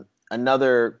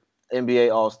 another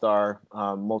NBA All-Star,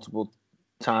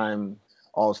 multiple-time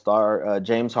All-Star,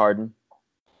 James Harden,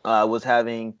 was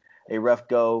having a rough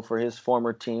go for his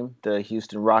former team, the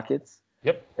Houston Rockets.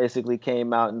 Yep. Basically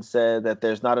came out and said that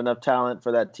there's not enough talent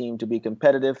for that team to be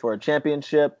competitive for a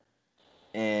championship,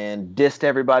 and dissed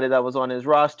everybody that was on his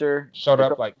roster. Showed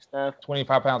up like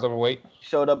 25 pounds overweight.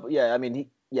 Showed up, yeah. I mean,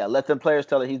 let them players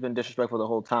tell that he's been disrespectful the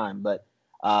whole time. But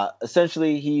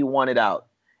essentially, he wanted out.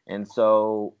 And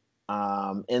so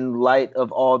in light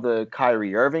of all the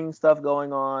Kyrie Irving stuff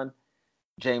going on,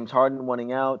 James Harden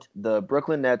wanting out, the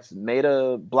Brooklyn Nets made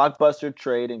a blockbuster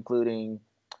trade, including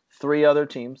 3 other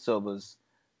teams. So it was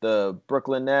the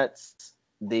Brooklyn Nets,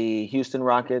 the Houston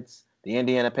Rockets, the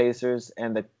Indiana Pacers,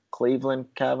 and the Cleveland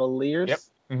Cavaliers. Yep.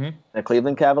 Mm-hmm. The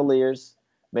Cleveland Cavaliers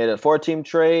made a 4-team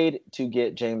trade to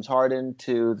get James Harden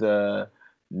to the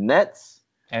Nets.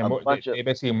 And they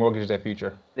basically mortgaged their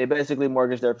future. They basically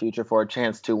mortgaged their future for a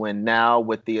chance to win now,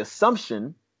 with the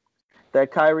assumption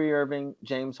that Kyrie Irving,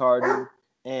 James Harden,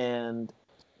 and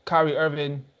Kyrie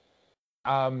Irving,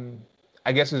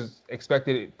 I guess is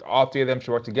expected all 3 of them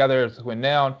should work together to win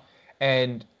down.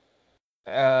 And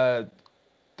the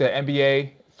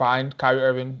NBA fined Kyrie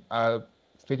Irving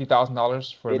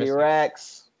 $50,000 for 50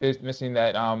 racks. missing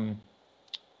that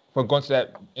for going to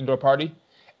that indoor party.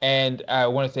 And I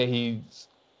want to say he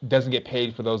doesn't get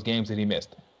paid for those games that he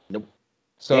missed. Nope.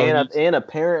 So and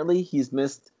apparently he's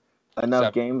missed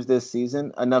enough 7 games this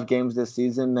season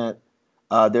that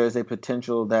there is a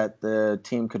potential that the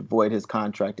team could void his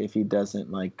contract if he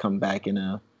doesn't come back in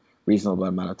a reasonable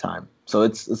amount of time. So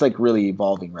it's like really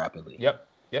evolving rapidly. Yep.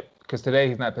 Because today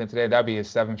he's not playing today. That'd be his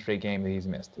 7th straight game that he's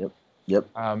missed. Yep.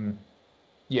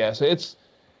 Yeah. So it's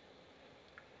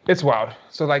wild.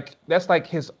 So that's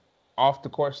his off the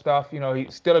court stuff.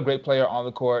 He's still a great player on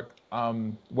the court.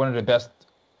 One of the best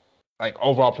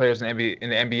overall players in the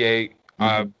NBA.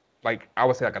 Mm-hmm. I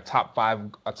would say a top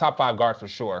five guard for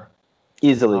sure.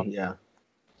 Easily, yeah.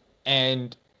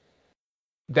 And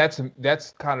that's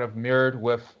kind of mirrored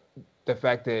with the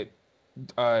fact that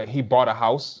he bought a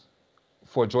house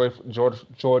for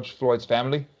George Floyd's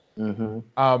family.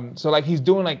 Mm-hmm. So he's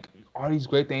doing all these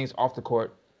great things off the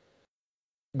court,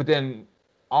 but then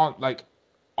on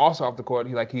also off the court,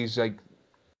 he's not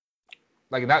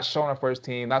showing up for his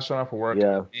team, not showing up for work,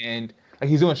 and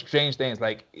he's doing strange things.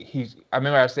 I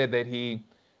remember I said that he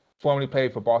formerly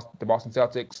played for the Boston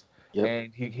Celtics,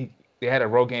 and they had a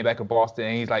road game back in Boston,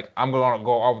 and he's I'm going to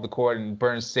go off the court and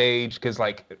burn sage because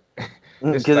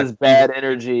it's bad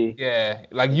energy. Yeah,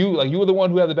 you were the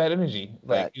one who had the bad energy.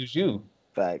 It was you.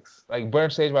 Facts. Burn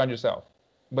sage around yourself.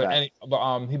 But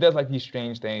he does these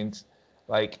strange things.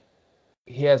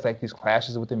 He has these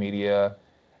clashes with the media,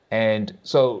 and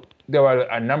so there were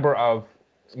a number of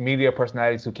media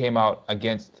personalities who came out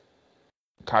against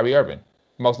Kyrie Irving,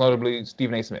 most notably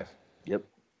Stephen A. Smith. Yep.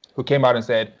 Who came out and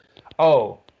said,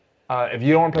 if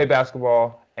you don't want to play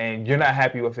basketball and you're not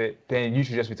happy with it, then you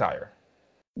should just retire.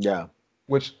 Yeah.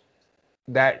 Which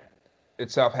that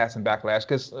itself has some backlash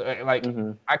because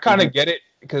mm-hmm. I kind of get it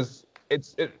because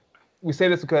we say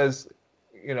this because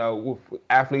with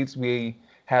athletes we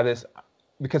have this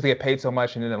because they get paid so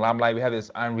much and in the limelight we have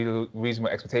this unreasonable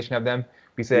expectation of them.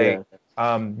 We say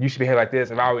you should behave like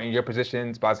this if I were in your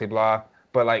positions, blah blah blah.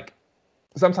 But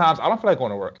sometimes I don't feel like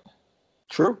going to work.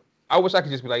 True. I wish I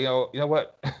could just be you know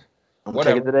what? I'm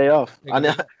taking the day off.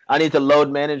 I need to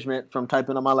load management from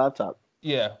typing on my laptop.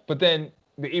 Yeah, but then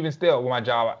even still with my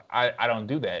job, I don't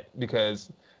do that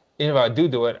because even if I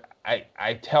do it,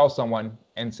 I tell someone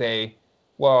and say,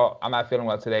 well, I'm not feeling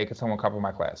well today because someone covered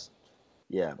my class.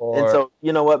 Yeah. And so,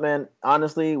 you know what, man?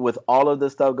 Honestly, with all of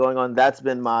this stuff going on, that's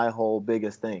been my whole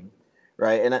biggest thing,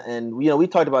 right? And we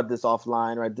talked about this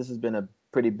offline, right? This has been a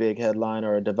pretty big headline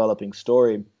or a developing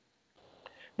story.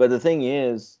 But the thing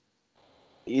is,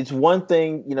 it's one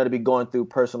thing, to be going through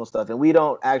personal stuff, and we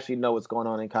don't actually know what's going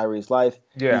on in Kyrie's life.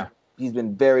 Yeah. He's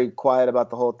been very quiet about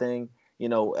the whole thing.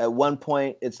 At one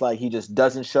point, it's he just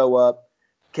doesn't show up.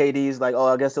 KD's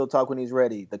I guess he'll talk when he's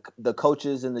ready. The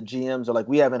coaches and the GMs are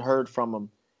we haven't heard from him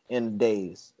in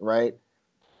days, right?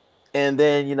 And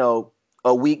then,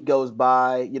 a week goes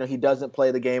by, he doesn't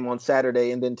play the game on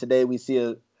Saturday. And then today we see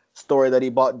a story that he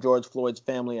bought George Floyd's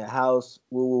family a house,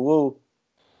 woo, woo, woo.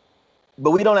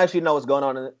 But we don't actually know what's going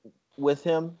on with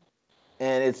him.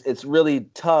 And it's really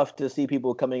tough to see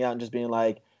people coming out and just being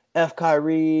F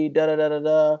Kyrie,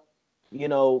 da-da-da-da-da.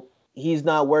 He's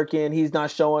not working. He's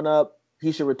not showing up.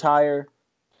 He should retire.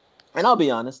 And I'll be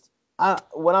honest.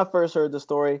 When I first heard the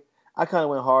story, I kind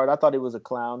of went hard. I thought he was a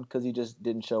clown because he just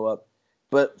didn't show up.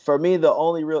 But for me, the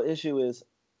only real issue is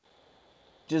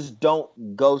just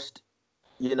don't ghost,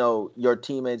 your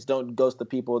teammates. Don't ghost the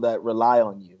people that rely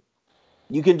on you.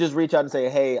 You can just reach out and say,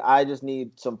 hey, I just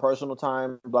need some personal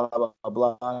time, blah, blah,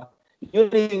 blah, blah. You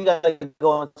don't even got to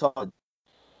go and talk.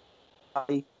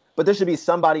 But there should be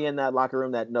somebody in that locker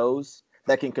room that knows,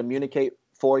 that can communicate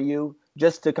for you,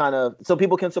 just to kind of, so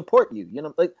people can support you.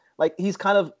 Like he's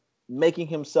kind of making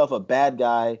himself a bad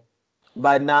guy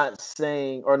by not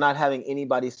saying or not having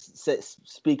anybody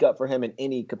speak up for him in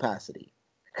any capacity.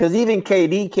 Because even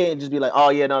KD can't just be oh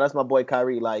yeah, no, that's my boy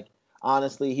Kyrie.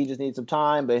 Honestly, he just needs some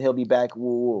time, but he'll be back.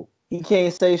 Woo woo. He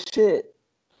can't say shit.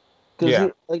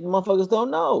 because like motherfuckers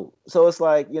don't know. So it's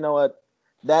like, you know what,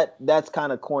 that's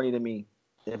kind of corny to me,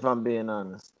 if I'm being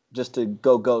honest. Just to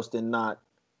go ghost and not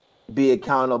be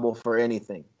accountable for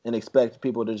anything and expect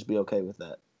people to just be okay with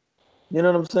that. You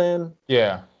know what I'm saying?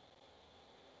 Yeah.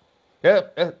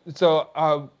 Yeah.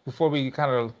 So before we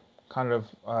kind of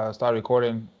started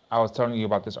recording, I was telling you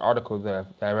about this article that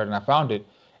I read, and I found it,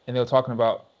 and they were talking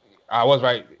about. I was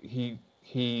right. He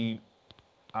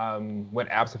went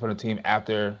absent from the team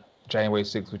after January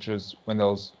 6th, which was when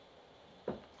those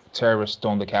terrorists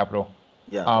stormed the Capitol.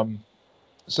 Yeah.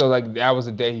 So like that was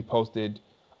the day he posted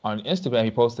on Instagram.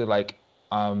 He posted like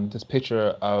this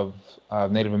picture of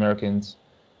Native Americans.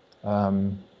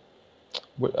 Didn't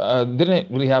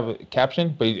really have a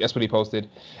caption, but that's what he posted.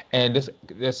 And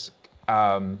this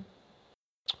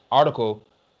article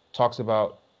talks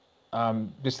about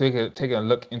just taking a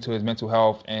look into his mental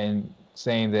health and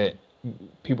saying that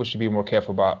people should be more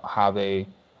careful about how they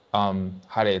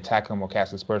attack him or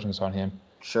cast aspersions on him.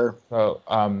 Sure. So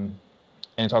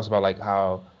and it talks about like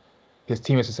how his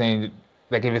teammates are saying,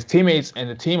 like, if his teammates and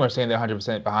the team are saying they're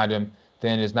 100% behind him,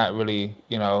 then it's not really,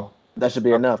 that should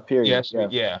be enough. Period.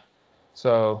 Yeah.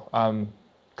 So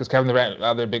because Kevin Durant, the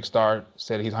other big star,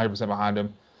 said he's 100% behind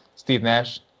him. Steve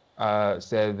Nash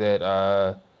said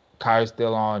that Kyrie's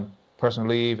still on personal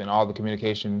leave, and all the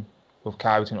communication with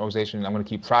Kyrie between the organization I'm going to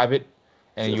keep private,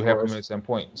 and you have him at some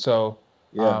point. So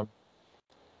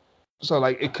so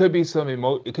like it could be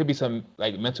some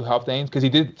like mental health things, because he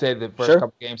did say the first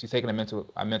couple games he's taking a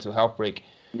mental health break.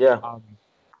 Yeah.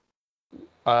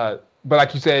 But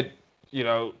like you said,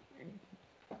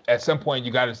 at some point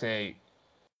you got to say,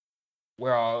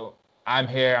 well, I'm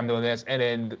here, I'm doing this, and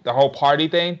then the whole party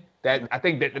thing. That I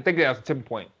think that was a tipping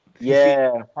point.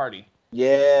 Yeah. Party.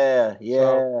 Yeah.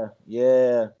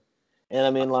 And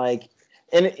I mean, like,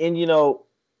 and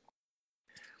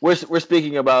we're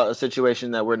speaking about a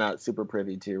situation that we're not super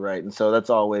privy to, right? And so that's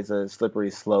always a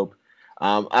slippery slope.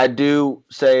 I do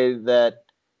say that,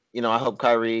 I hope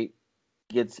Kyrie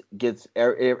gets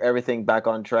everything back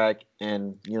on track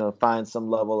and, finds some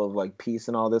level of like peace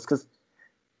and all this, because,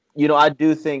 I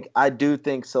do think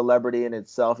celebrity in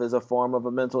itself is a form of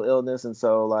a mental illness, and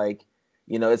so like,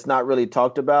 it's not really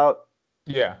talked about.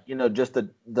 Yeah. Just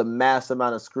the mass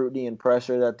amount of scrutiny and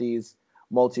pressure that these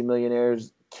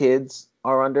multimillionaires' kids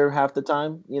are under half the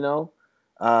time, and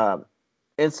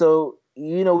so,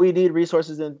 we need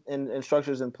resources and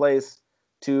structures in place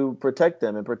to protect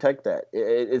them and protect that.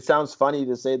 It sounds funny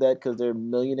to say that because they're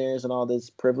millionaires and all this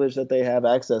privilege that they have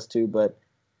access to, but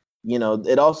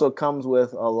it also comes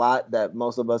with a lot that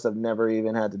most of us have never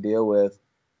even had to deal with.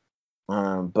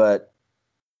 But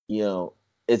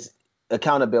it's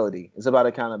accountability. It's about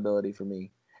accountability for me.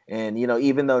 And,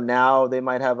 even though now they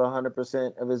might have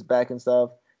 100% of his back and stuff,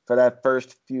 for that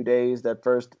first few days, that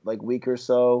first like week or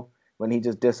so when he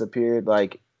just disappeared,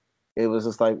 like it was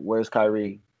just like, where's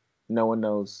Kyrie? No one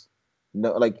knows.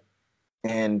 No, like,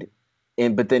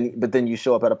 but then you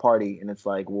show up at a party and it's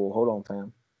like, well, hold on,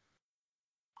 fam.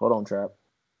 Hold on, Trap.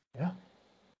 Yeah.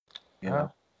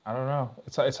 I don't know.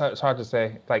 It's hard to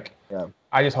say. Like,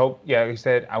 I just hope. Yeah, like you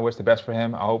said, I wish the best for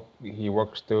him. I hope he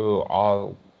works through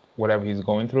whatever he's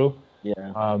going through.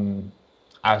 Yeah.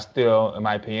 I still, in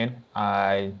my opinion,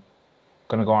 I'm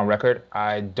gonna go on record.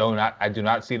 I do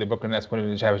not see the Brooklyn Nets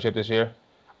winning the championship this year.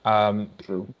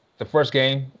 True. The first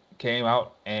game came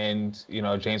out, and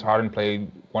James Harden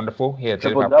played wonderful. He had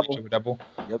triple-double.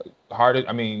 Yep.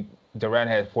 Durant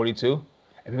had 42.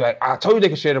 And people are like, I told you they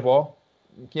could share the ball.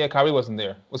 Yeah, Kyrie wasn't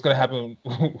there. What's going to happen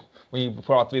when you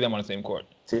put all three of them on the same court?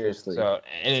 Seriously. So,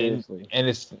 and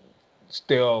it's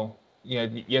still, you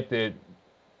have to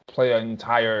play an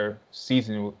entire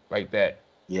season like that.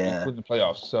 Yeah. Including the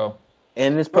playoffs. So.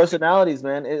 And his personalities,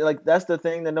 man. That's the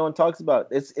thing that no one talks about.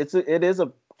 It is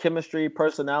a chemistry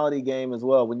personality game as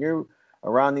well. When you're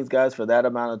around these guys for that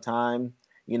amount of time,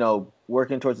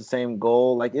 working towards the same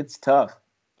goal, like it's tough.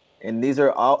 And these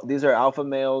are alpha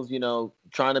males,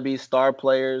 trying to be star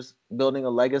players, building a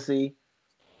legacy.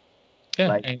 Yeah,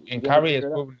 like, and Kyrie is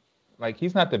proven, like,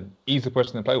 he's not the easy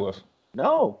person to play with.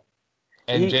 No.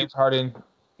 And James Harden,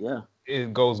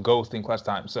 it goes ghost in clutch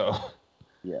time. So.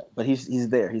 Yeah, but he's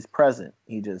there. He's present.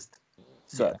 He just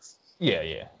sucks.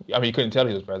 Yeah. I mean, you couldn't tell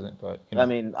he was present, but. I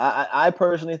mean, I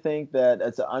personally think that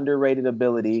it's an underrated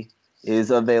ability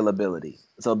is availability.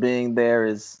 So being there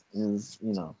is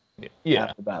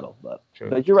half the battle, but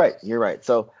you're right.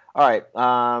 So all right,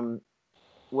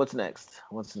 what's next?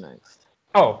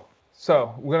 Oh,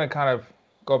 so we're gonna kind of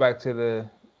go back to the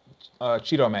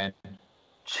Cheeto Man.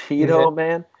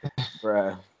 Man,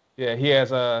 bruh. Yeah, he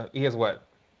has what?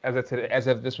 As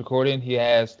of this recording, he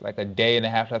has like a day and a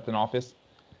half left in office.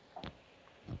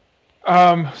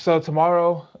 So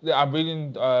tomorrow, I'm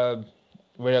reading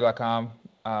Radio.com.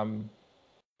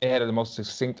 It had the most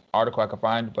succinct article I could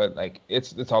find, but like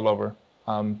it's all over.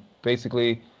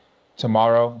 Basically,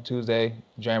 tomorrow, Tuesday,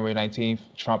 January 19th,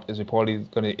 Trump is reportedly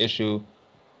going to issue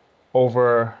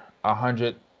over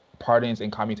 100 pardons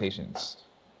and commutations.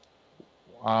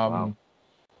 Wow.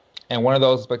 And one of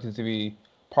those expected to be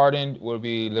pardoned will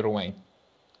be Lil Wayne,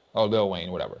 or Lil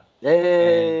Wayne, whatever.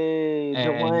 Hey,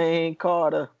 And Dwayne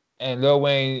Carter. And Lil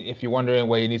Wayne, if you're wondering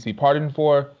what he needs to be pardoned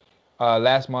for,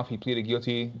 last month he pleaded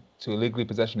guilty to illegally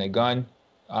possessing a gun,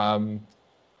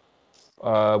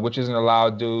 which isn't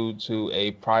allowed due to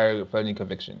a prior felony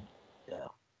conviction. Yeah.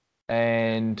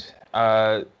 And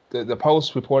the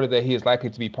Post reported that he is likely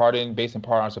to be pardoned based in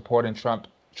part on supporting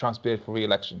Trump's bid for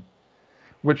re-election,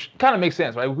 which kind of makes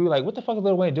sense, right? We were like, what the fuck is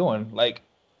Lil Wayne doing? Like,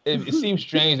 it seems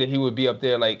strange that he would be up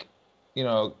there, like,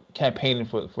 campaigning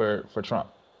for Trump.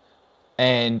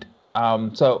 And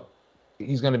so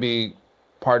he's going to be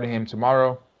pardoning him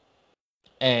tomorrow.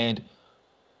 And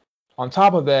on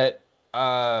top of that,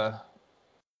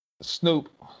 Snoop,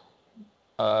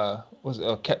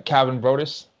 Calvin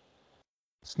Brodus,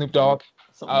 Snoop Dogg,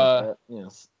 Something like that.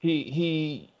 Yes.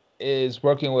 he is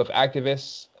working with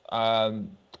activists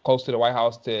close to the White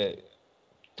House to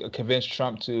convince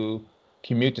Trump to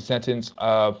commute the sentence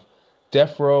of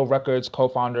Death Row Records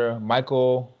co-founder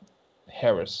Michael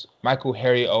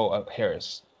Harry O.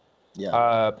 Harris.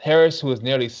 Yeah. Harris, who is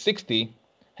nearly 60,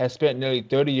 has spent nearly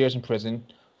 30 years in prison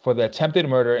for attempted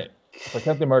murder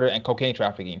and cocaine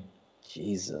trafficking.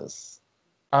 Jesus.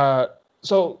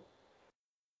 So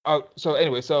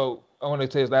anyway, so I want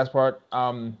to say this last part.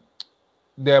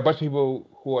 There are a bunch of people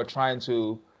who are trying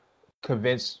to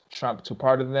convince Trump to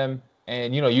pardon them,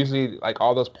 and usually like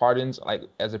all those pardons, like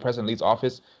as the president leaves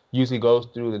office, usually goes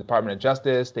through the Department of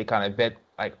Justice. They kind of vet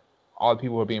like all the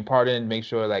people who are being pardoned, make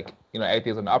sure like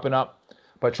everything's on the up and up.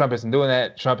 But Trump isn't doing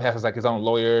that. Trump has like his own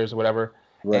lawyers or whatever,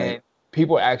 Right. and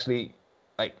people are actually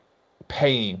like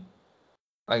paying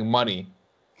like money,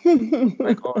 or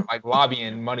like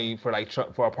lobbying money for like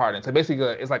Trump for a pardon. So basically,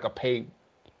 it's like a pay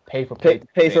for pardon.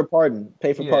 Pay for pardon.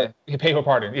 Pay for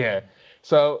pardon. Yeah.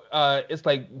 So it's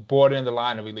like bordering the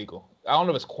line of illegal. I don't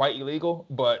know if it's quite illegal,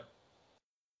 but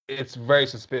it's very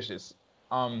suspicious.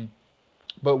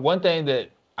 But one thing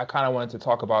that I kind of wanted to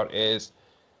talk about is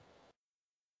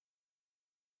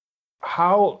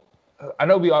how I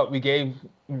know we gave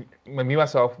me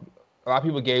myself, a lot of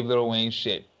people gave Lil Wayne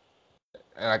shit,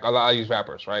 like a lot of these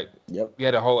rappers, right? Yep. We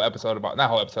had a whole episode about not a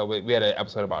whole episode, but we had an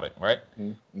episode about it, right?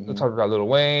 Mm-hmm. We talked about Lil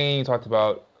Wayne, we talked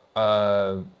about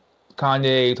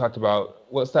Kanye, we talked about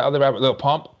what's that other rapper, Lil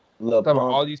Pump. Lil Pump.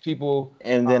 About all these people,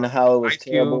 and then how it was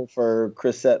terrible for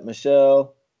Chrisette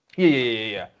Michele.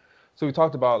 Yeah. So we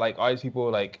talked about like all these people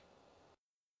like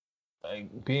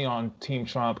being on Team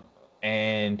Trump,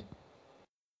 and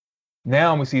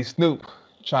now we see Snoop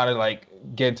trying to like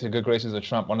get into the good graces of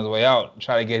Trump on his way out,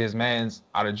 try to get his mans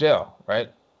out of jail,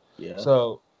 right? Yeah.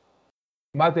 So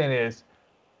my thing is,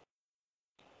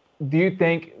 do you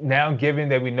think now, given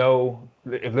that we know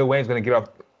if Lil Wayne's gonna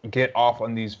get off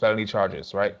on these felony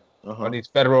charges, right? On these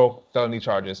federal felony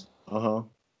charges.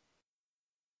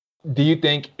 Do you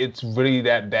think it's really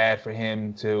that bad for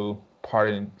him to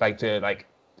pardon, like to like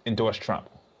endorse Trump?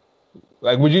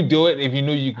 Like, would you do it if you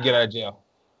knew you could get out of jail?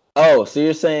 Oh, so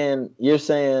you're saying you're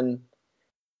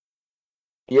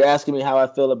asking me how I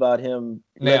feel about him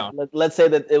now. Let's say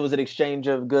that it was an exchange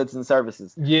of goods and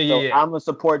services. Yeah. I'm gonna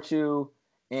support you,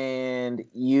 and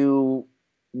you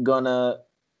gonna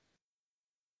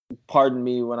pardon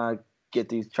me when I get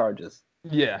these charges.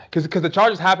 Yeah, because the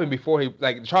charges happened before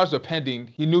the charges were pending.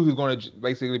 He knew he was going to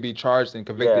basically be charged and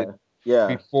convicted. Yeah.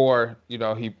 Before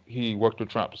he worked with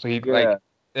Trump, so he like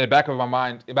in the back of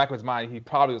his mind, he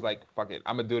probably was like, "Fuck it,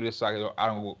 I'm gonna do this so I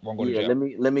don't want to go to jail."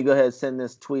 Let me go ahead and send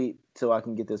this tweet so I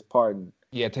can get this pardon.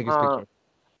 Yeah, take his picture.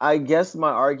 I guess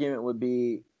my argument would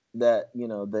be that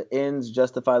the ends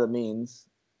justify the means.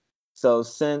 So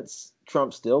since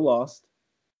Trump still lost,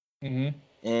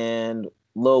 and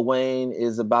Lil Wayne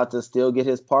is about to still get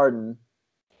his pardon,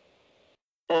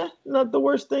 not the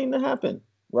worst thing to happen,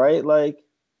 right? Like,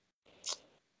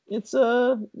 it's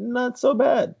not so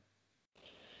bad.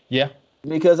 Yeah.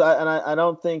 Because I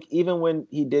don't think, even when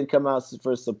he did come out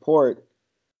for support,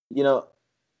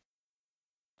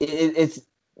 it's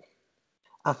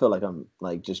I feel like I'm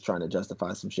like just trying to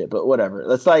justify some shit, but whatever.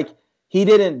 It's like he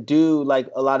didn't do like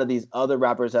a lot of these other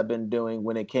rappers have been doing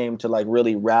when it came to like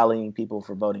really rallying people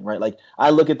for voting, right? Like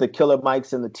I look at the Killer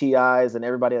Mikes and the TIs and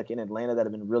everybody like in Atlanta that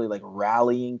have been really like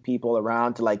rallying people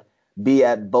around to like be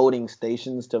at voting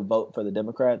stations to vote for the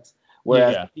Democrats.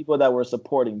 Whereas the people that were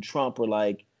supporting Trump were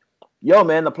like yo,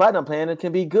 man, the platinum plan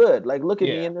can be good. Like, look at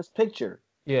me Yeah. in this picture.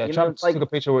 Yeah, You know, Trump it's like, took a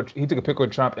picture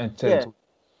with Trump and said,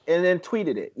 yeah, and then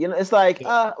tweeted it. You know, it's like,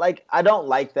 I don't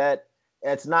like that.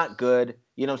 It's not good.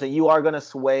 You know what I'm saying? You are gonna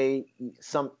sway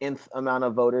some nth amount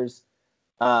of voters.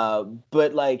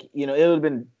 But like, you know, it would have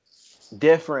been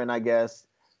different, I guess,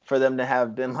 for them to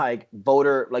have been like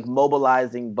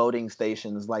mobilizing voting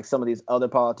stations like some of these other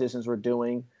politicians were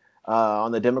doing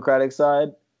on the Democratic side.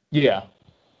 yeah.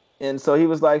 And so he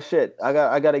was like, shit, I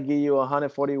got to give you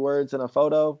 140 words in a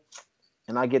photo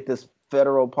and I get this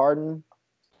federal pardon.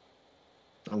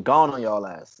 I'm gone on y'all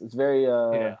ass. It's very,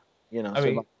 Yeah. you know, I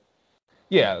mean,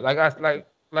 yeah, like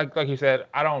you said,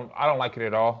 I don't like it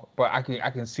at all, but I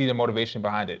can see the motivation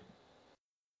behind it.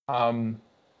 does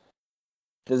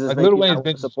this Like make Lil you Wayne's not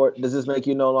been. support? Does this make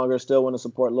you no longer still want to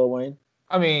support Lil Wayne?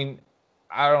 I mean,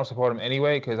 I don't support him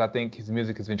anyway because I think his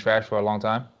music has been trash for a long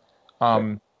time.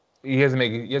 He hasn't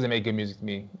made good music to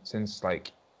me since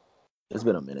like It's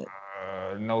been a minute.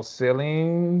 No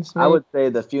Ceilings. I would say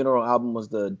the Funeral album was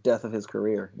the death of his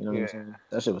career. You know what I'm saying?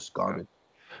 That shit was garbage.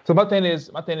 So my thing is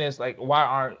like, why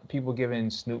aren't people giving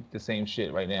Snoop the same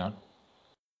shit right now?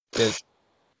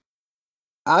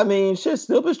 I mean, shit,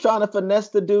 Snoop is trying to finesse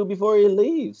the dude before he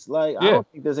leaves. Like, I don't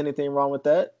think there's anything wrong with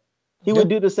that. He would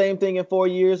do the same thing in 4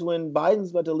 years when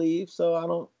Biden's about to leave. So I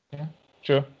don't. Yeah,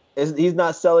 sure. He's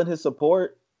not selling his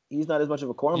support. He's not as much of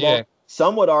a cornball. Yeah.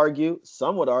 Some would argue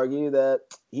that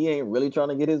he ain't really trying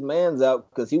to get his mans out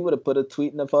because he would have put a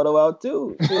tweet and a photo out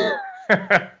too.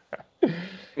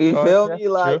 You feel me?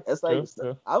 Like, it's like,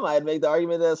 I might make the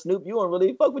argument that Snoop, you don't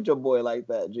really fuck with your boy like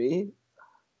that, G.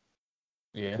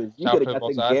 Yeah, you could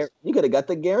have got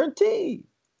the guarantee.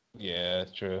 Yeah,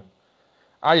 that's true.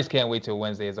 I just can't wait till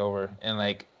Wednesday is over and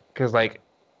like, cause like,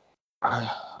 I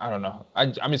don't know.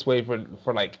 I'm just waiting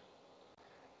for like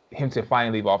him to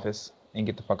finally leave office and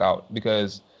get the fuck out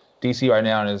because DC right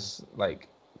now is like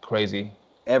crazy.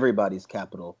 Everybody's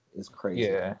capital is crazy.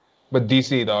 Yeah, but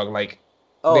DC dog, like.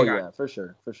 Oh yeah, for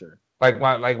sure. Like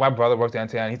my brother works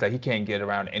downtown. He's like he can't get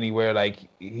around anywhere. Like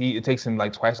it takes him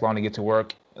like twice as long to get to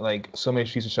work. Like so many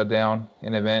streets are shut down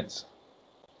in events.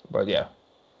 But yeah.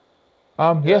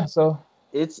 So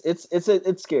it's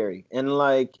scary. And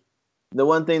like the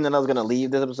one thing that I was gonna leave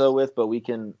this episode with, but we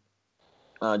can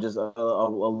just I'll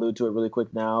allude to it really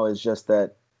quick now, is just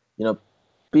that, you know,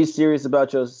 be serious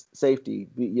about your safety.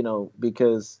 You know,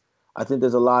 because I think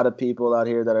there's a lot of people out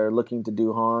here that are looking to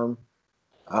do harm.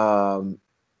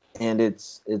 And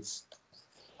it's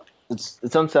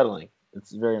unsettling.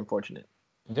 It's very unfortunate.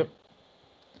 Yep.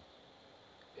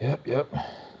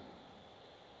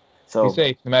 So be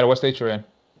safe, no matter what state you're in.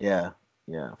 Yeah,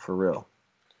 for real.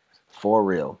 All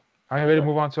right, ready to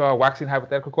move on to our waxing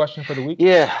hypothetical question for the week?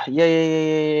 Yeah.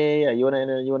 You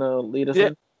wanna lead us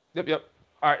in? Yep.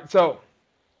 All right, so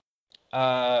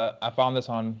I found this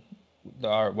on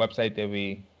our website that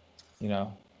we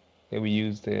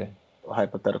use to.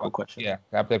 Hypothetical question. Yeah,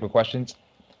 hypothetical questions.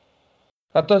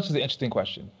 I thought this was an interesting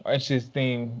question, or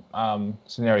interesting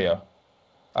scenario.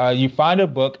 You find a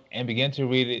book and begin to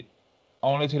read it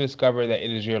only to discover that it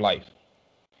is your life.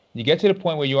 You get to the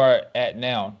point where you are at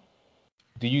now.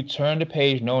 Do you turn the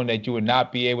page knowing that you would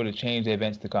not be able to change the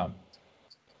events to come?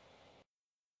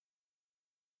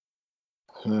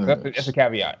 That's a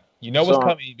caveat. You know what's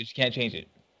coming, but you can't change it.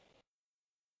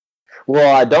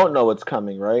 Well, I don't know what's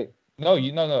coming, right? No,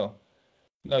 you know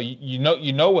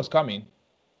what's coming.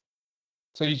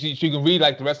 So you can read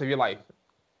like the rest of your life,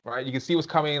 right? You can see what's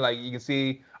coming. Like you can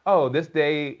see, oh, this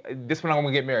day, this when I'm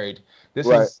gonna get married. This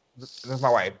is my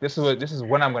wife. This is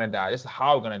when I'm gonna die. This is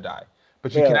how I'm gonna die.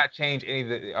 But you cannot change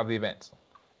any of the events.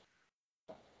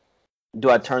 Do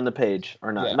I turn the page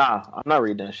or not? Yeah. Nah, I'm not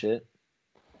reading that shit.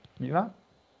 You not?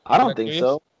 I don't think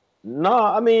so. No,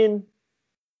 I mean,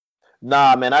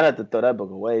 nah, man, I'd have to throw that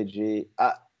book away, G.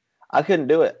 I couldn't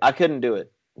do it.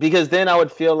 Because then I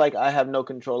would feel like I have no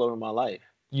control over my life.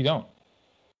 You don't.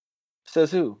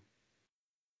 Says who?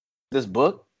 This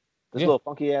book? This little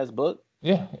funky ass book?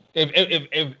 Yeah. If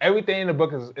everything in the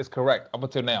book is correct up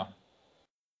until now.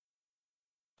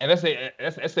 And let's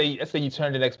say you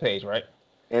turn the next page, right?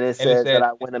 And it says that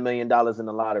I win $1 million in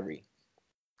the lottery.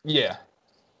 Yeah.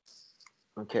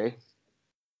 Okay.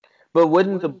 But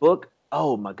wouldn't the book?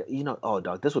 Oh my god!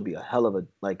 Dog, this would be a hell of a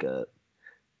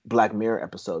Black Mirror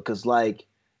episode, because like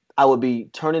I would be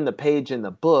turning the page in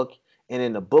the book, and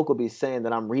then the book would be saying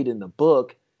that I'm reading the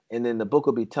book, and then the book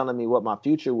would be telling me what my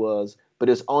future was, but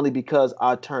it's only because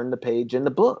I turned the page in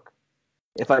the book.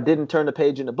 If I didn't turn the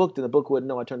page in the book, then the book wouldn't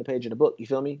know I turned the page in the book. You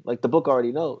feel me? Like the book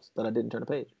already knows that I didn't turn the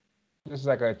page. This is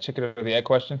like a chicken or the egg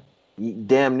question.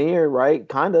 Damn near, right?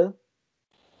 Kinda.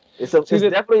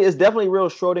 It's definitely real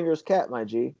Schrodinger's cat, my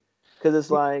G, because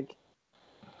it's like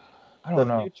I don't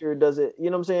know. Future does it. You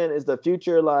know what I'm saying? Is the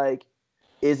future like?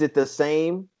 Is it the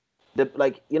same? I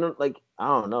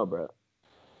don't know, bro.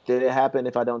 Did it happen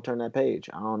if I don't turn that page?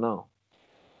 I don't know.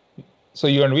 So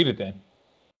you're gonna read it then?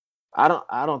 I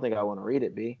don't think I want to read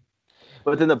it, B.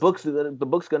 But then the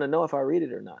book's gonna know if I read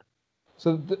it or not.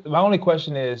 So my only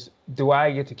question is, do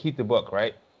I get to keep the book,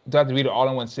 right? Do I have to read it all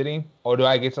in one sitting, or do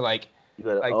I get to take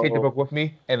the book with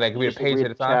me and read a page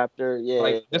at a time? Chapter,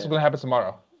 yeah. This is gonna happen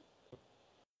tomorrow,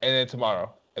 and then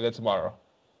tomorrow, and then tomorrow.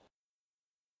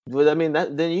 But I mean,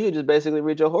 then you just basically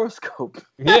read your horoscope.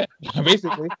 Yeah,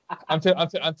 basically, until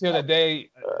the day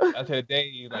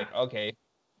you like, okay,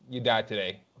 you died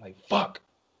today. Like, fuck,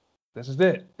 this is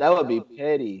it. That would be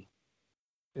petty.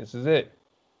 This is it.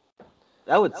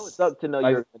 That would suck to know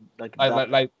you're like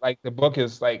the book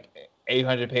is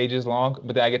 800 pages long,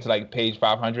 but then I get to page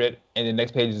 500, and the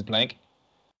next page is blank.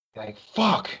 Like,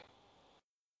 fuck.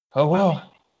 Oh well.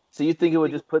 So you think it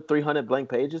would just put 300 blank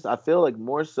pages? I feel like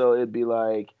more so it'd be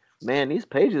like, man, these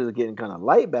pages are getting kind of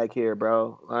light back here,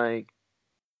 bro. Like,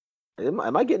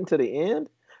 am I getting to the end?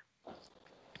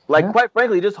 Quite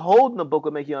frankly, just holding the book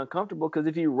would make you uncomfortable, because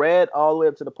if you read all the way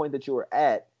up to the point that you were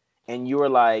at, and you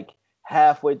were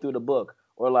halfway through the book,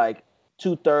 or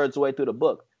 2/3 way through the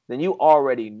book, then you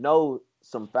already know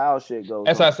some foul shit goes on.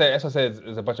 That's what I said.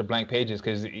 It's a bunch of blank pages,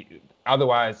 because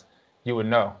otherwise you would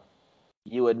know.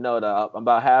 You would know that I'm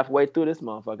about halfway through this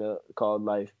motherfucker called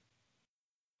life.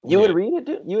 You would read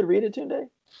it? You would read it, Tunde?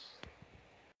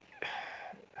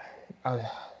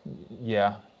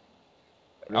 Yeah.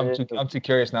 I'm too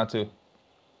curious not to.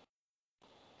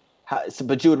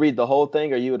 But you would read the whole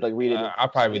thing, or you would read it? I'll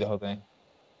probably read the whole thing.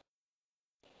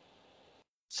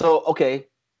 So okay,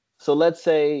 so let's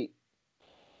say,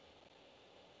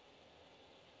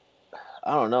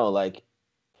 I don't know,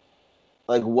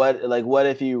 what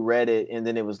if you read it and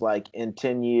then it was in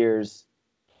 10 years,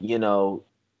 you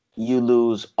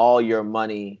lose all your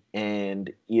money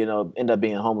and end up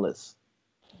being homeless.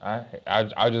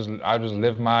 I'll just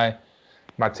live my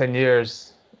 10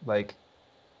 years,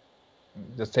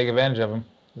 just take advantage of them.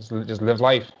 Just live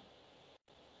life,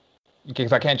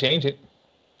 because I can't change it.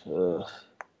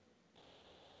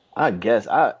 I guess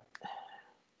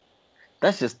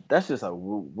that's just a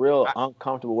real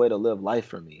uncomfortable way to live life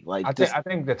for me. I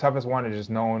think the toughest one is just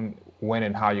knowing when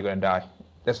and how you're gonna die.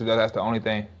 That's the only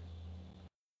thing.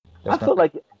 I feel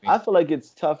like it's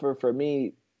tougher for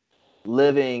me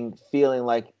living feeling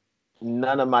like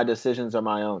none of my decisions are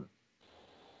my own.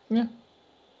 Yeah.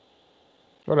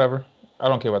 Whatever. I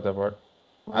don't care about that part.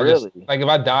 Really? If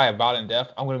I die of violent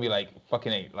death, I'm gonna be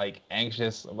fucking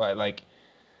anxious about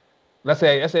let's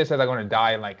say it says I'm gonna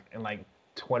die in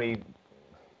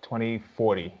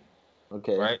 2040.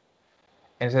 Okay. Right?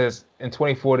 And it says in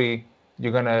 2040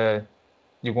 you're going to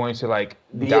be die at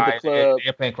the club, in an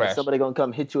airplane crash. Somebody gonna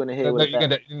come hit you in the head with a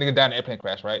bat. You're gonna die in an airplane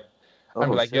crash, right? I'm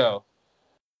like, yo,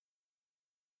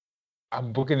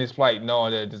 I'm booking this flight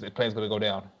knowing that this plane's gonna go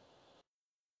down.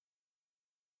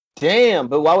 Damn,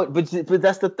 but why would? But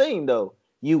that's the thing, though.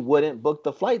 You wouldn't book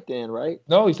the flight then, right?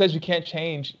 No, he says you can't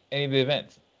change any of the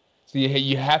events, so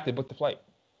you have to book the flight.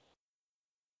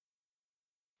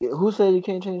 Who said you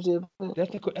can't change the event?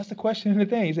 That's the question in the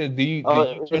thing. He said, do you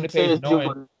turn the page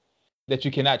knowing that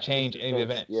you cannot change any of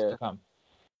the events to come?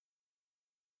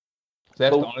 So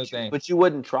that's the only thing. But you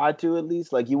wouldn't try to, at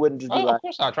least, you wouldn't just be of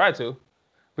course I'll try to.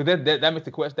 But that makes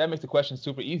the question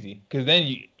super easy, because then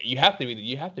you have to read it.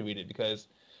 You have to read it because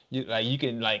you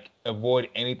can avoid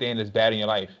anything that's bad in your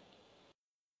life.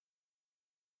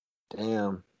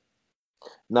 Damn.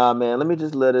 Nah, man. Let me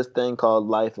just live this thing called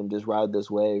life and just ride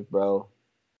this wave, bro.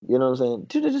 You know what I'm saying?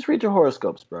 Dude, just read your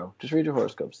horoscopes, bro. Just read your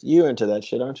horoscopes. You're into that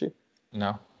shit, aren't you?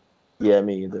 No. Yeah,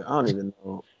 me either. I don't even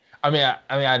know.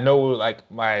 I know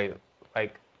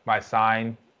my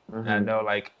sign. Mm-hmm. And I know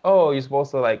oh, you're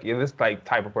supposed to you're this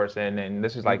type of person, and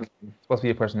this is supposed to be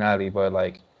your personality, but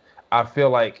I feel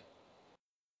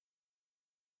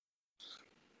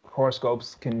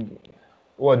horoscopes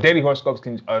daily horoscopes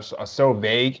are so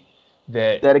vague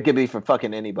that it could be for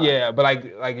fucking anybody. Yeah, but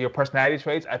your personality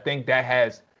traits, I think that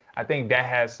has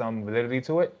some validity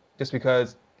to it, just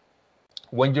because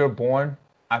when you're born,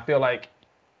 I feel the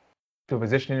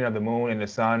positioning of the moon and the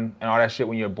sun and all that shit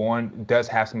when you're born does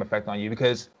have some effect on you,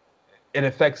 because it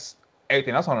affects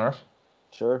everything else on Earth.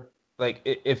 Sure.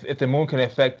 If the moon can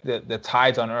affect the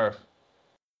tides on Earth,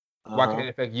 why can't it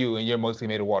affect you, and you're mostly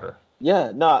made of water?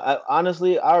 Yeah, no,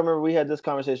 honestly, I remember we had this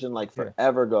conversation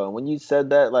forever ago. And when you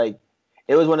said that,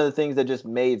 it was one of the things that just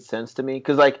made sense to me.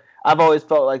 Because I've always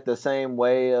felt the same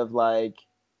way of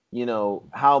you know,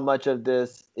 how much of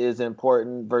this is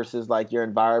important versus like your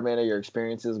environment or your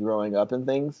experiences growing up and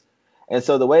things. And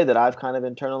so the way that I've kind of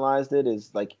internalized it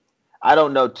is like, I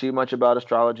don't know too much about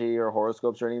astrology or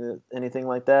horoscopes or anything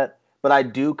like that, but I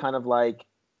do kind of like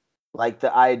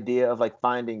the idea of like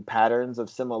finding patterns of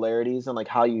similarities and like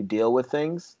how you deal with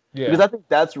things. Because Yeah. I think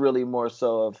that's really more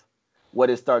so of what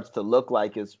it starts to look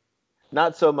like is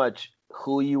not so much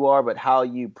who you are, but how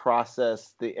you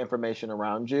process the information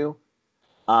around you.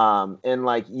 And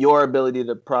like your ability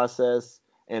to process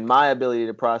and my ability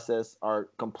to process are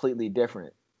completely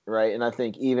different, right? And I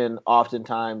think even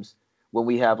oftentimes when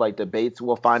we have like debates,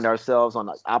 we'll find ourselves on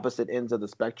the opposite ends of the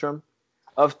spectrum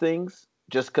of things,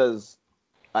 just because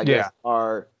I Yeah. guess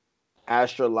our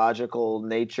astrological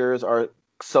natures are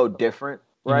so different,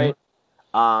 Mhm. right?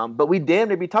 But we damn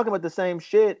near be talking about the same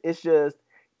shit. It's just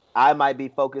I might be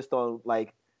focused on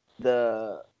like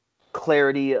the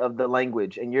clarity of the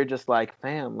language, and you're just like,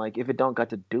 fam, like if it don't got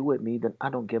to do with me, then I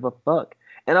don't give a fuck.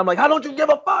 And I'm like, how don't you give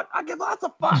a fuck? I give lots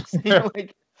of fucks.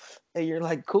 And you're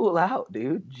like, cool out,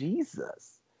 dude.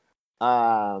 Jesus.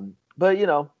 But you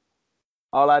know,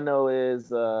 all I know is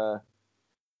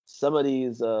some of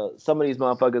these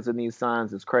motherfuckers in these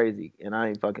signs is crazy, and I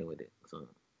ain't fucking with it. So,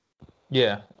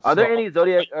 Yeah. are So there any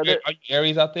zodiac? Are there, are you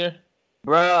Aries out there?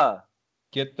 bruh?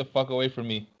 Get the fuck away from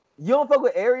me. You don't fuck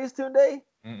with Aries today?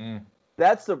 Mm-mm.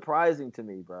 That's surprising to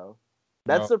me, bro.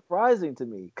 That's No. surprising to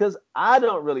me because I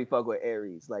don't really fuck with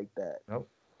Aries like that. Nope.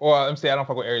 Well, let me say I don't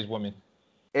fuck with Aries women.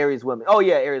 Aries women. Oh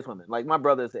yeah, Aries women. Like my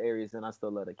brother's an Aries, and I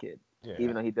still love a kid, Yeah.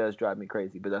 even though he does drive me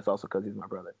crazy. But that's also because he's my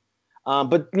brother.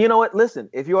 But you know what? Listen,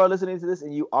 if you are listening to this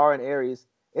and you are an Aries,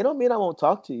 it don't mean I won't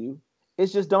talk to you.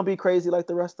 It's just don't be crazy like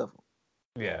the rest of them.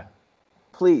 Yeah.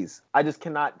 Please. I just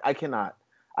cannot. I cannot.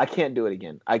 I can't do it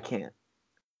again. I can't.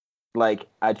 Like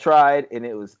I tried and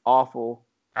it was awful.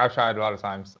 I've tried a lot of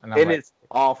times, and I'm And like, it's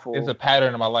awful. it's a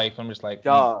pattern in my life. I'm just like,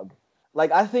 Dog.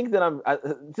 Like I think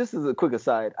that this is a quick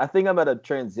aside. I think I'm at a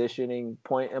transitioning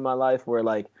point in my life where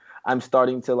like I'm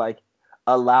starting to like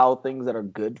allow things that are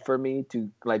good for me to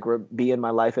like be in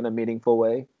my life in a meaningful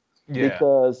way. yeah.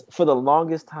 Because for the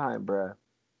longest time, bruh,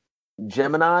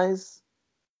 Geminis,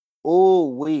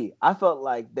 I felt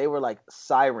like they were like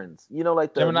sirens. You know,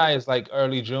 like Gemini is like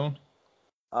early June.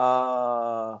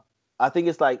 I think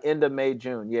it's like end of May,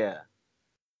 June. Yeah,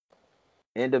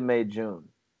 end of May, June.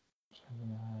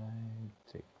 Gemini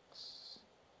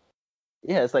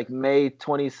Yeah, it's like May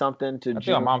 20 something to I think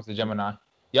my June. mom's the Gemini.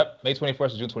 Yep, May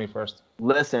 21st to June 21st.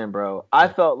 Listen, bro, I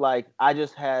felt like I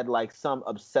just had like some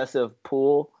obsessive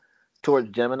pull towards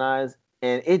Geminis,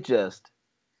 and it just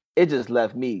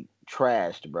left me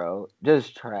trashed, bro.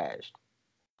 Just trashed.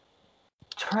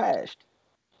 Trashed.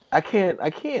 I can't.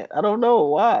 I don't know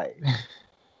why.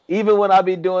 Even when I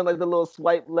be doing like the little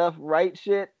swipe left, right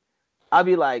shit, I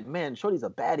be like, man, Shorty's a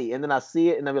baddie. And then I see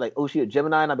it and I be like, oh, she a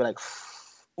Gemini. And I be like,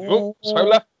 Oh, swipe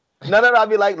left. No. I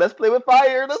be like, let's play with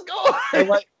fire. Let's go. Swipe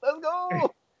right. Let's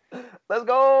go. Let's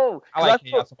go. I like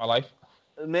chaos in my life.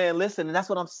 Man, listen, and that's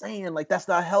what I'm saying. Like, that's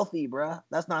not healthy, bruh.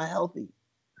 That's not healthy.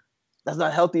 That's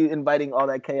not healthy inviting all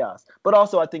that chaos. But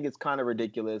also, I think it's kind of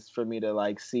ridiculous for me to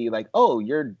like see like, oh,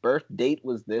 your birth date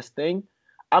was this thing.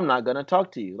 I'm not gonna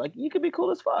talk to you. Like, you could be cool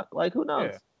as fuck. Like, who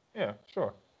knows? Yeah,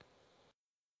 sure.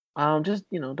 Just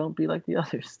don't be like the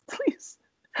others, please.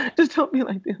 Just don't be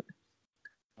like the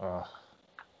others.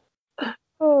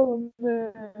 Oh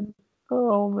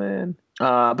man.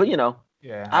 But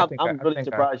Yeah, I'm really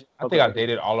surprised. I think I've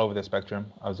dated all over the spectrum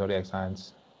of zodiac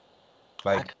signs.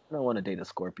 I Like, don't want to date a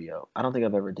Scorpio. I don't think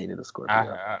I've ever dated a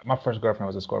Scorpio. my first girlfriend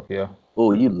was a Scorpio.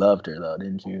 Oh, you loved her though,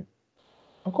 didn't you?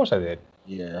 Of course I did.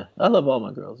 Yeah, I love all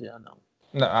my girls. Yeah, I know.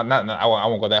 No, I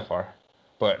won't go that far.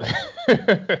 But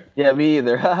yeah, me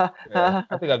either. yeah,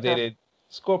 I think I've dated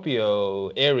Scorpio,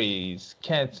 Aries,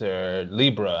 Cancer,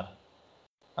 Libra,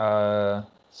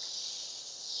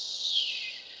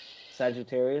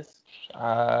 Sagittarius.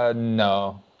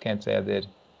 No, can't say I did.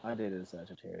 I dated a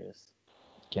Sagittarius.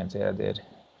 Can't say I did.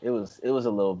 It was a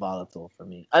little volatile for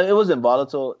me. I mean, it wasn't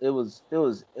volatile. It was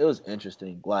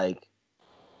interesting. Like,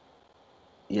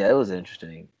 yeah, it was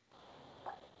interesting.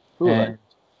 And,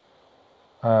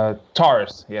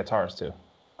 Taurus. Yeah, Taurus too.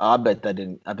 I bet that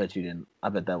didn't. I bet you didn't. I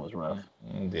bet that was rough.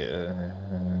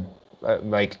 Yeah.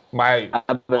 Like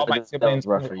all my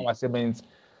siblings,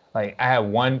 like I have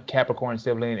one Capricorn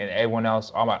sibling, and everyone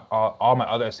else, all my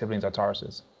other siblings are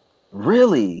Tauruses.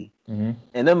 Really? Mm-hmm.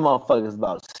 And them motherfuckers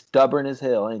about stubborn as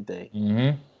hell, ain't they?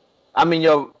 Mm-hmm. I mean,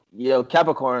 your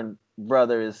Capricorn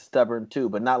brother is stubborn too,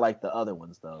 but not like the other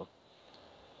ones though.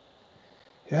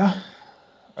 Yeah.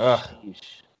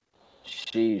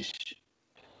 Sheesh.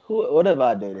 What have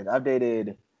I dated? I've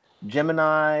dated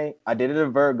Gemini. I dated a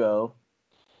Virgo.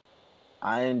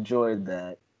 I enjoyed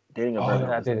that. Dating a Virgo.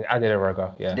 Yeah, I did a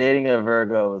Virgo. Yeah. Dating a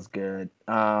Virgo was good.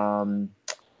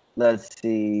 Let's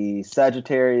see.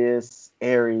 Sagittarius,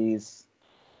 Aries.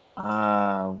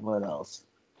 What else?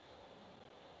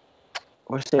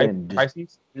 We're saying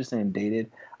Pisces. Just saying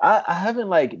dated. I haven't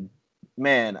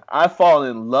man. I fall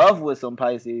in love with some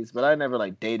Pisces, but I never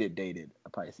dated a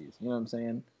Pisces. You know what I'm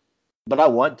saying? But I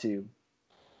want to.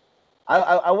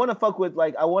 I want to fuck with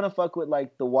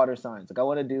the water signs. I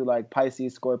want to do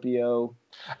Pisces, Scorpio.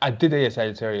 I did date a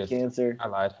Sagittarius. Cancer. I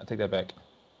lied. I take that back.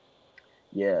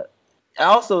 Yeah.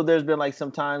 Also, there's been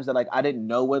some times that I didn't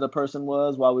know where the person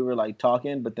was while we were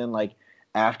talking, but then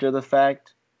after the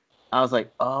fact, I was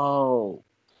like, oh.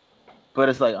 But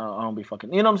it's I don't be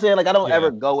fucking. You know what I'm saying? I don't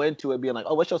ever go into it being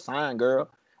oh, what's your sign, girl?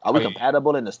 Are we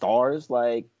compatible in the stars?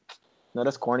 No,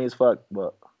 that's corny as fuck.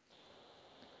 But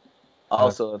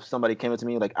also, if somebody came up to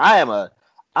me I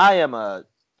am a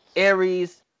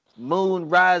Aries, moon,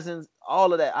 risings,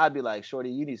 all of that, I'd be like, shorty,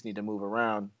 you just need to move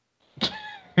around.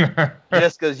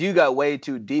 Just because you got way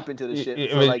too deep into the shit.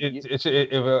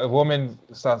 If a woman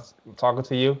starts talking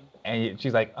to you and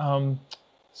she's like,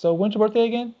 so when's your birthday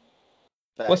again?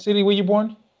 Fact. What city were you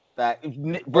born? Fact.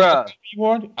 Bruh. Were you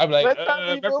born? I'd be like, red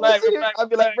flag. I'd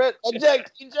be like,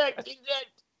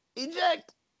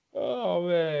 eject. Oh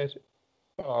man.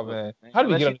 How do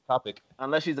we get on the topic?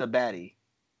 Unless she's a baddie.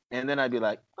 And then I'd be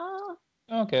like,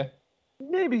 okay.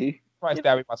 Maybe. Probably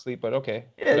stab me in my sleep, but okay.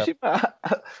 Yeah,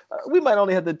 we might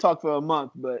only have to talk for a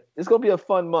month, but it's going to be a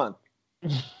fun month.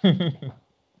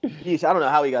 Yeesh, I don't know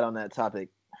how we got on that topic.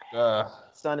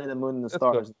 Sun and the moon and the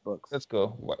stars and books. Let's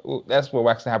go. That's what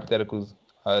Waxing Hypotheticals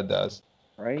does.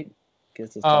 Right?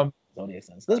 Gets us zodiac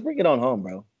signs. Let's bring it on home,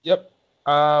 bro. Yep.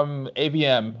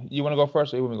 AVM. You want to go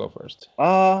first or you want me to go first?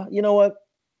 You know what?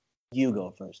 You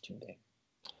go first, Tunde.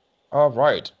 All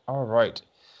right.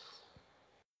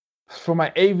 For my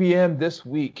AVM this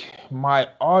week, my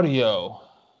audio,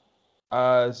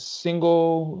 a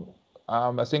single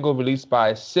released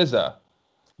by SZA,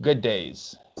 Good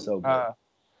Days. So good.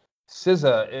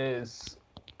 SZA is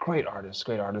great artist.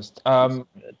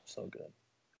 So good.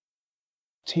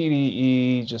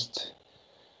 TDE just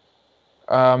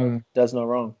does no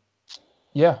wrong.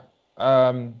 Yeah.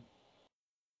 I'm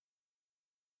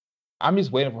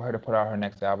just waiting for her to put out her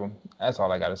next album. That's all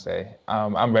I gotta say.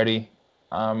 I'm ready.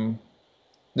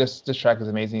 This track is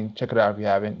amazing. Check it out if you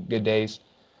haven't. Good Days.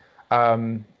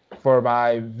 For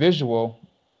my visual,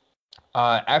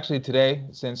 actually today,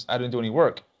 since I didn't do any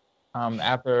work,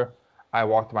 after I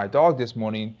walked my dog this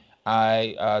morning,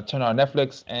 I turned on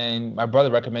Netflix and my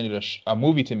brother recommended a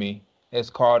movie to me. It's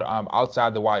called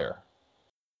Outside the Wire.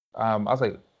 I was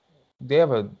like, they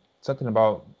have something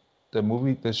about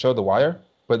the show The Wire?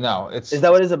 But no, is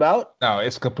that what it's about? No,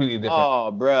 it's completely different.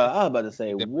 Oh, bro, I was about to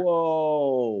say,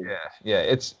 whoa. Yeah.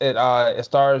 It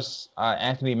stars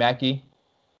Anthony Mackie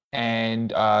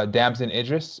and Damson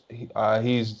Idris.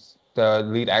 He's the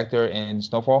lead actor in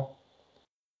Snowfall.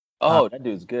 Oh, that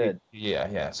dude's good.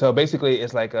 Yeah. So basically,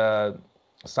 it's like a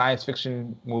science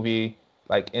fiction movie,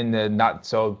 in the not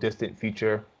so distant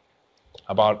future,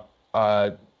 about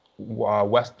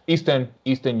Eastern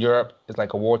Europe. It's a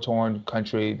war-torn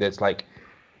country that's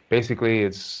basically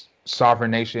it's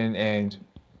sovereign nation, and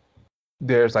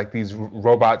there's these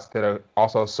robots that are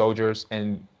also soldiers,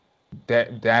 and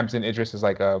Damson Idris is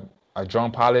a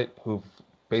drone pilot who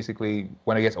basically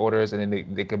when he gets orders, and then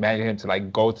they command him to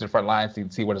go to the front lines to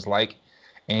see what it's like,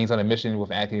 and he's on a mission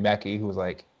with Anthony Mackie, who's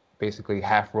basically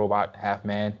half robot, half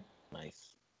man.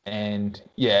 Nice. And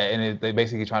they're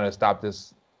basically trying to stop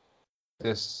this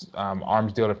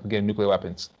arms dealer from getting nuclear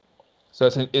weapons. So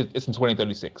it's in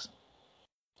 2036.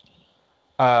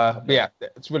 But yeah,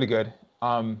 it's really good.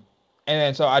 And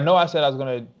then so I know I said I was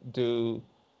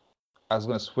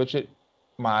gonna switch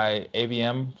my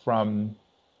AVM from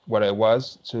what it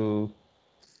was to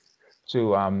the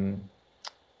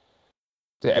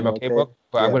MLK book,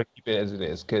 but I'm gonna keep it as it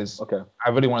is because I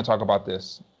really want to talk about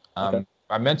this.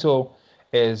 My mental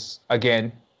is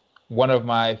again one of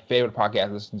my favorite podcasts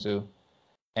to listen to,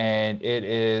 and it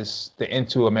is the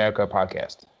Into America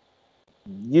podcast.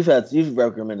 You've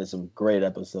recommended some great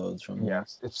episodes from him.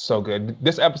 Yes, it's so good.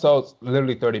 This episode's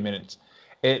literally 30 minutes.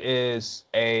 It is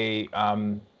a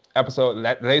episode.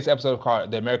 The latest episode called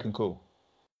 "The American Coup,"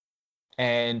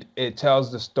 and it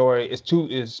tells the story.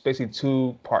 It's basically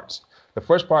two parts. The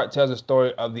first part tells the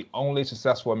story of the only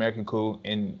successful American coup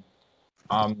in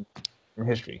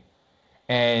history,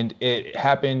 and it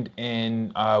happened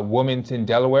in Wilmington,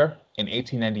 Delaware, in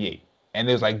 1898. And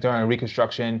it was during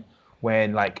Reconstruction.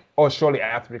 Shortly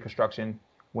after Reconstruction,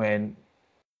 when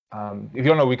if you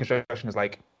don't know, Reconstruction is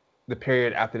like the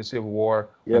period after the Civil War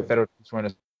when federal troops were in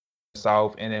the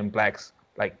South, and then blacks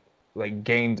like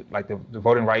gained like the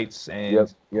voting rights,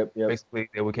 and basically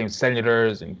they became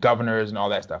senators and governors and all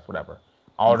that stuff, whatever,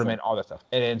 aldermen, all that stuff.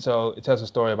 And so it tells a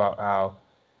story about how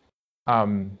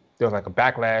there was like a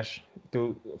backlash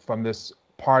from this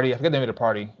party. I forget the name of the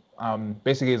party.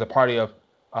 Basically, it's a party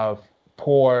of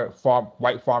poor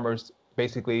white farmers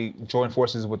basically joined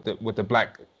forces with the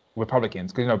black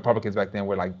Republicans, because Republicans back then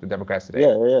were like the Democrats today.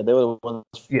 Yeah, they were the ones.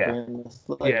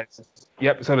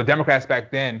 Yep. So the Democrats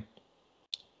back then,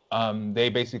 they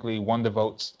basically won the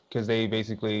votes because they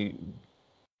basically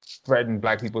threatened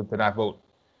black people to not vote.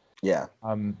 Yeah.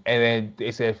 And then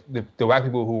they said the white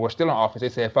people who were still in office, they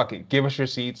said, "Fuck it, give us your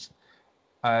seats,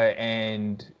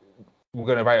 and we're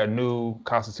gonna write a new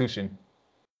constitution."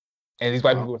 And these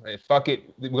white people said, "Fuck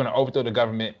it, we're gonna overthrow the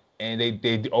government," and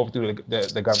they overthrew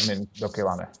the government in North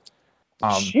Carolina.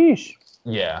 Sheesh.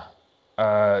 Yeah.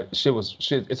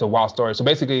 Shit. It's a wild story. So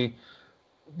basically,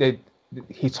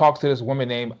 he talks to this woman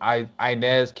named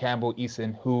Inez Campbell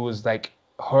Eason, who was like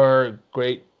her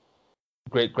great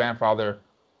grandfather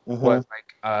was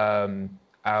like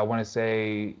I want to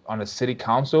say on the city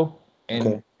council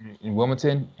in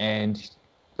Wilmington, and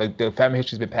like the family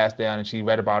history's been passed down, and she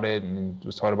read about it and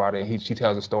was told about it. She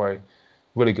tells the story,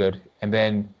 really good. And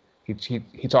then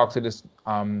he talks to this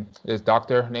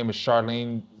doctor. Her name is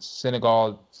Charlene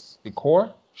Senegal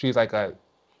Decor. She's like an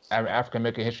African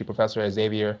American history professor at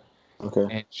Xavier.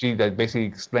 And she basically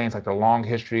explains like the long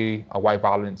history of white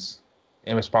violence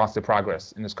in response to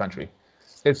progress in this country.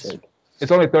 It's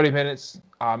only 30 minutes.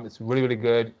 It's really, really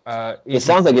good. It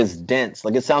sounds like it's dense.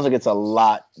 Like it sounds like it's a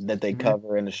lot that they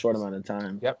cover in a short amount of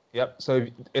time. Yep. So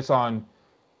it's on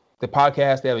the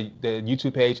podcast. They have the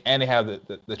YouTube page, and they have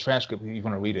the transcript if you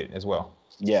want to read it as well.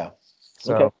 Yeah.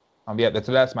 So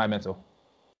that's my mental.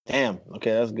 Damn.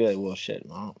 Okay, that's good. Well, shit.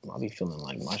 I'll be feeling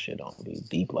like my shit don't be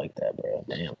deep like that, bro.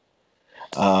 Damn.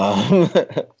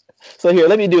 So here,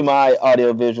 let me do my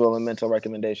audio, visual, and mental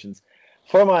recommendations.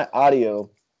 For my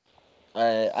audio,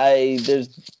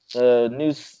 there's a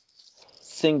new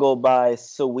single by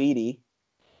Saweetie.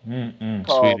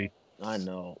 Called, Sweetie. I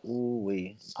know. Ooh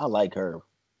wee. I like her.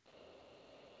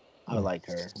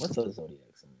 What's the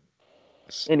zodiac sign?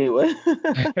 Anyway,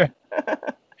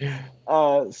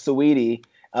 Saweetie,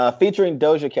 featuring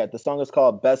Doja Cat. The song is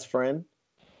called "Best Friend."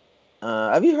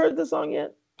 Have you heard the song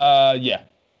yet? Yeah.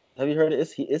 Have you heard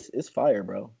it? It's fire,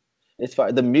 bro. It's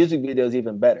fire. The music video is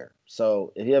even better.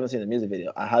 So if you haven't seen the music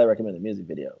video, I highly recommend the music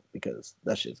video because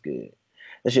that shit's good.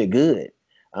 That shit good.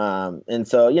 And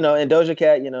so, and Doja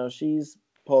Cat, she's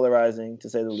polarizing to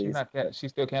say the least.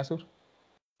 She's still canceled?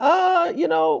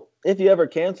 If you ever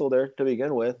canceled her to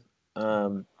begin with. I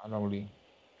don't really.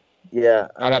 Yeah.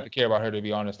 I'd have to care about her, to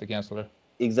be honest, to cancel her.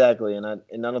 Exactly, and I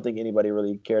don't think anybody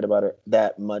really cared about her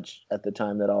that much at the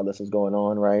time that all this was going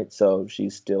on, right? So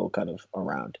she's still kind of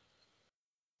around.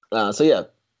 So yeah,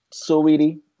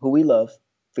 Saweetie, who we love,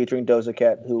 featuring Doja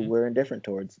Cat, who we're indifferent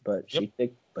towards, but she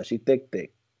thick.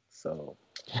 So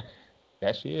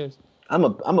that she is. I'm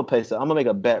gonna make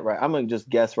a bet, right? I'm gonna just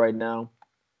guess right now.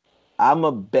 I'm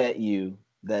gonna bet you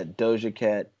that Doja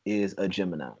Cat is a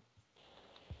Gemini.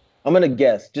 I'm gonna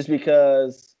guess just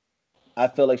because I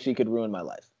feel like she could ruin my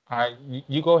life. All right,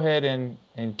 you go ahead and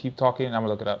keep talking, and I'm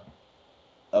gonna look it up.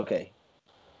 Okay.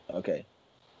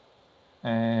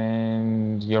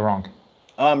 And you're wrong.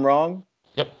 Oh, I'm wrong?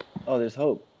 Yep. Oh, there's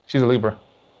hope. She's a Libra.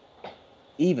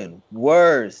 Even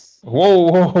worse.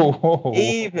 Whoa.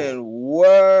 Even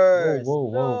worse.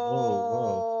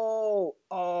 Whoa.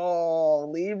 Oh,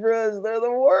 Libras, they're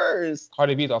the worst.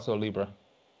 Cardi B is also a Libra.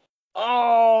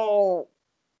 Oh,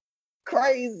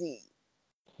 crazy.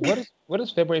 What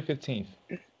is February 15th?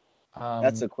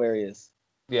 That's Aquarius.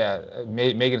 Yeah,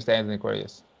 Megan Thee Stallion's in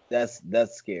Aquarius. That's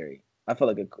scary. I feel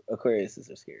like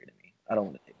Aquariuses are scary to me. I don't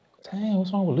want to take Aquarius. Dang,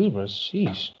 what's wrong with Libras?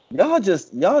 Sheesh. Y'all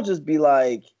just be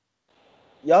like,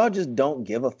 y'all just don't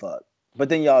give a fuck. But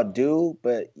then y'all do,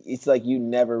 but it's like you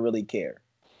never really care.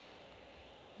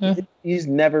 Yeah. You just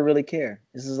never really care.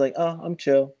 It's just like, oh, I'm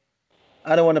chill.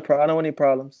 I don't want any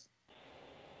problems.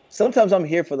 Sometimes I'm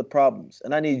here for the problems,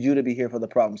 and I need you to be here for the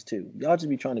problems too. Y'all just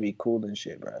be trying to be cool and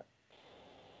shit, bro.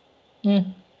 Yeah.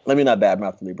 Let me not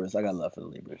badmouth the Libras. I got love for the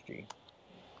Libras, G.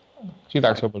 She's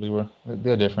October Libra.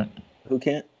 They're different. Who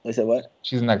can't? They said what?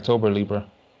 She's an October Libra.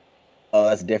 Oh,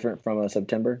 that's different from a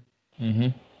September?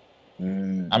 I'm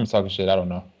talking shit. I don't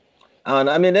know.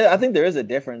 I mean, I think there is a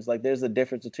difference. Like, there's a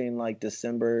difference between, like,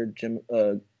 December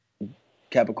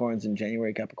Capricorns and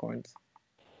January Capricorns.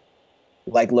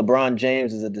 Like, LeBron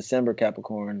James is a December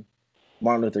Capricorn.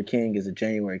 Martin Luther King is a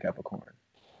January Capricorn.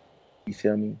 You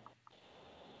feel me?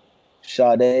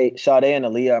 Sade and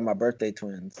Aaliyah are my birthday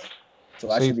twins, so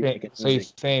I should be making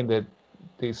music.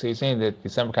 So you're saying that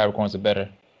December Capricorns are better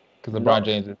because LeBron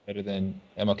James is better than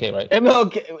MLK, right?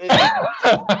 MLK.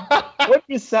 What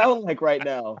do you sound like right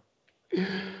now?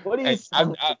 What do you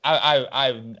sound like?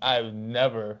 I've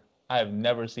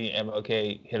never seen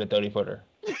MLK hit a 30-footer.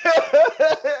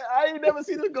 I ain't never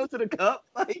seen him go to the cup.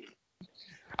 Like,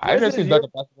 I've never seen him dunk a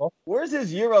basketball. Where's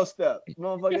his Euro step,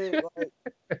 motherfucker?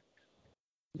 Like,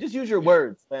 just use your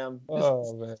words, fam.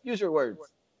 Just use your words.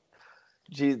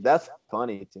 Jeez, that's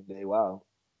funny today. Wow.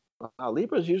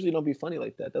 Libras usually don't be funny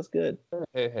like that. That's good.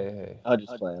 Hey. I'm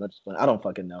just playing. I don't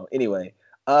fucking know. Anyway,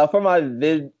 for my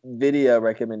video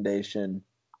recommendation,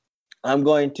 I'm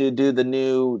going to do the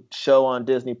new show on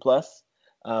Disney Plus.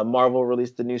 Marvel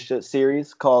released a new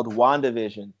series called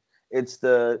WandaVision. It's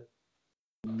the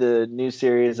new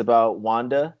series about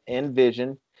Wanda and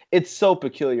Vision. It's so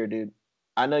peculiar, dude.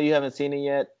 I know you haven't seen it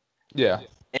yet. Yeah.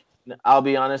 And I'll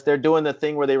be honest, they're doing the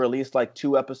thing where they release like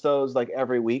 2 episodes like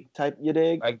every week type, you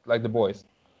dig? Like The Boys.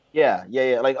 Yeah.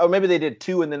 Like, or maybe they did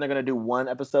 2 and then they're going to do 1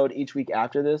 episode each week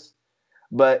after this.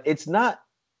 But it's not,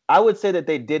 I would say that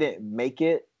they didn't make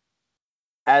it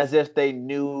as if they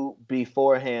knew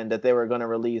beforehand that they were going to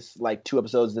release like 2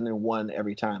 episodes and then 1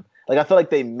 every time. Like, I feel like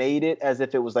they made it as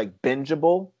if it was like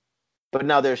bingeable, but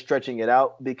now they're stretching it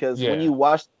out because when you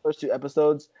watch the first 2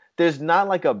 episodes, there's not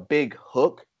like a big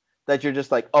hook that you're just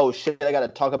like, oh shit, I got to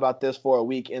talk about this for a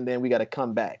week and then we got to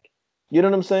come back. You know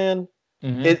what I'm saying?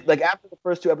 Mm-hmm. It's like after the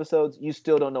first 2 episodes, you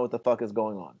still don't know what the fuck is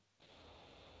going on.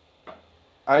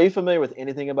 Are you familiar with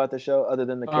anything about the show other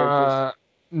than the characters?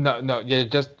 No, yeah,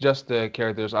 just the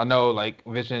characters. I know like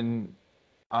Vision.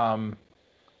 I'm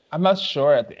not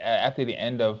sure after the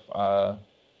end of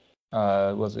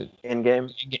was it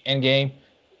Endgame?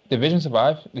 Did Vision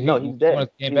survive? No, he's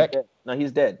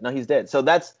dead. No, he's dead. So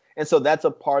that's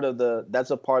a part of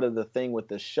the thing with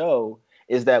the show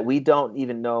is that we don't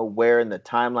even know where in the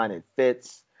timeline it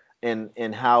fits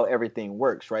and how everything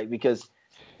works, right? Because,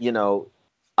 you know,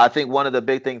 I think one of the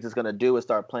big things it's going to do is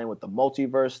start playing with the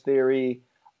multiverse theory,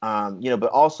 but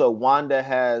also Wanda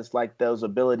has like those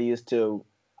abilities to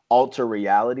alter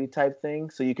reality type thing.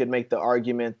 So you could make the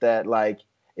argument that like,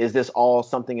 is this all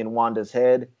something in Wanda's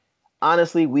head?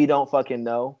 Honestly, we don't fucking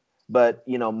know. But,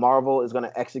 you know, Marvel is going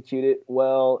to execute it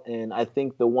well. And I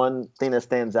think the one thing that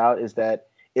stands out is that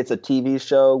it's a TV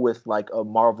show with like a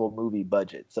Marvel movie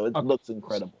budget. So it looks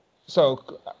incredible. So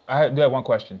I do have one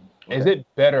question. Okay. Is it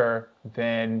better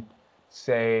than,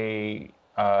 say,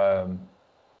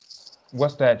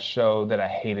 what's that show that I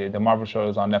hated? The Marvel show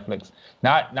is on Netflix.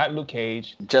 Not Luke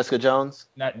Cage. Jessica Jones?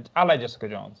 I like Jessica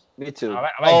Jones. Me too.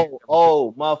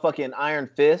 Motherfucking Iron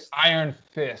Fist. Iron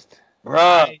Fist.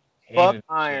 Bruh. Fuck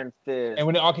Iron Fist. And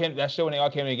when they all came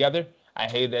together, I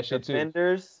hated that shit too.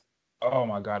 Defenders. Oh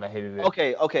my god, I hated it.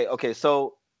 Okay.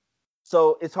 So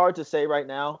it's hard to say right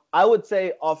now. I would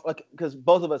say because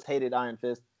both of us hated Iron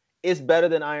Fist. It's better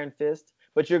than Iron Fist,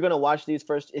 but you're gonna watch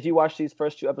if you watch these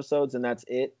first 2 episodes and that's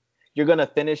it, you're gonna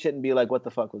finish it and be like, what the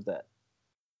fuck was that?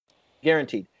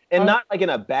 Guaranteed. And not like in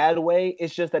a bad way.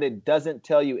 It's just that it doesn't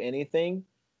tell you anything.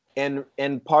 And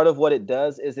part of what it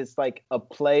does is it's like a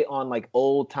play on like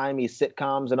old timey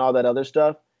sitcoms and all that other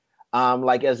stuff,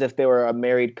 like as if they were a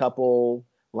married couple,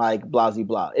 like blah blah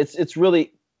blah. It's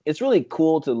really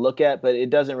cool to look at, but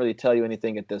it doesn't really tell you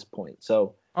anything at this point.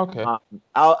 So okay,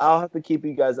 I'll have to keep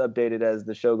you guys updated as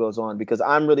the show goes on because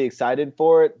I'm really excited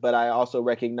for it. But I also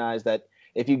recognize that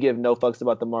if you give no fucks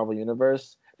about the Marvel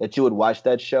universe, that you would watch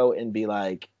that show and be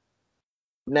like,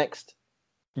 next.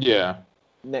 Yeah.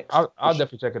 Next. I'll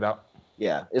definitely check it out.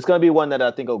 Yeah. It's going to be one that I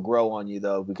think will grow on you,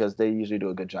 though, because they usually do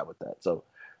a good job with that. So,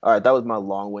 all right, that was my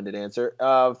long-winded answer.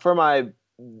 For my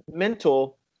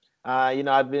mental,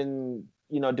 I've been,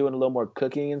 doing a little more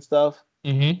cooking and stuff.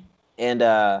 Mm-hmm. And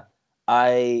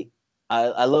I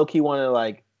low-key want to,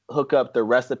 like, hook up the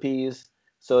recipes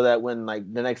so that when,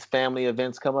 like, the next family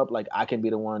events come up, like, I can be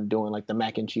the one doing, like, the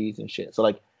mac and cheese and shit. So,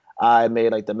 like, I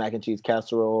made, like, the mac and cheese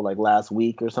casserole, like, last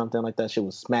week or something like that. Shit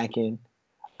was smacking.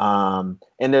 And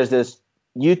there's this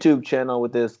YouTube channel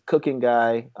with this cooking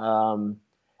guy.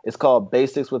 It's called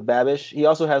Basics with Babish. He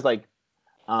also has like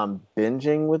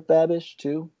Binging with Babish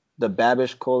too, the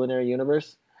Babish Culinary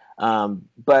Universe.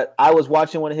 But I was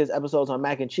watching one of his episodes on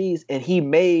mac and cheese, and he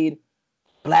made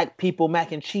black people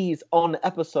mac and cheese on the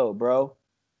episode, bro.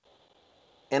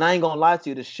 And I ain't gonna lie to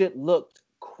you, the shit looked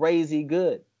crazy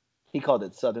good. He called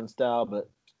it Southern style, but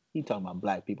he talking about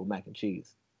black people mac and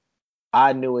cheese.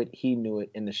 I knew it, he knew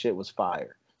it, and the shit was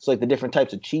fire. So like the different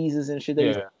types of cheeses and shit that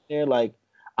he's there, like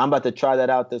I'm about to try that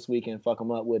out this week and fuck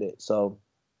him up with it. So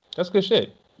that's good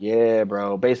shit. Yeah,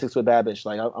 bro. Basics with Babish.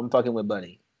 Like I'm fucking with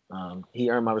Buddy. He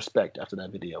earned my respect after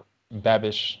that video.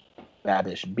 Babish.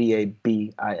 Babish.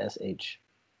 Babish.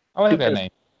 I like that name.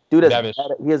 Dude,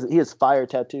 Babish. he has fire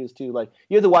tattoos too. Like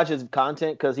you have to watch his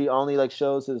content because he only like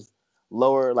shows his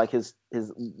lower like his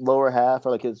lower half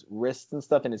or like his wrists and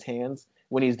stuff in his hands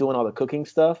when he's doing all the cooking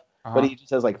stuff. But he just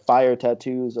has like fire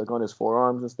tattoos like on his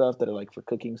forearms and stuff that are like for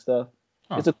cooking stuff.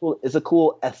 Huh. It's a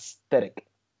cool aesthetic.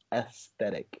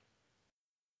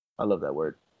 I love that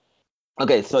word.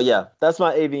 Okay, so yeah, that's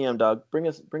my AVM, dog. Bring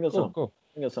us home. Cool.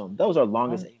 Bring us home. That was our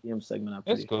longest AVM segment. I've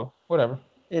It's cool. Whatever.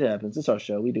 It happens. It's our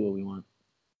show. We do what we want.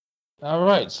 All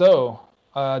right. So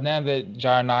now that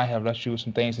Jar and I have left you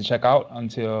some things to check out,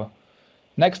 until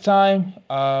next time,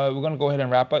 we're gonna go ahead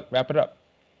and wrap it up.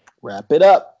 Wrap it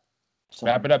up.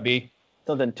 Wrap it up, B.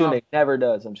 Something Tunic never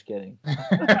does. I'm just kidding.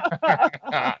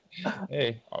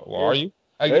 Hey, well, are you?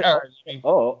 Okay.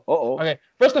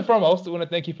 First and foremost, I want to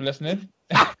thank you for listening.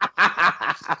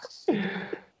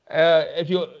 If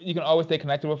you can always stay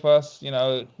connected with us,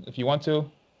 if you want to,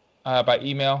 by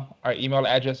email. Our email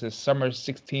address is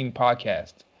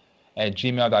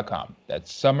summer16podcast@gmail.com.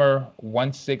 That's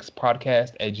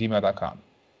summer16podcast@gmail.com.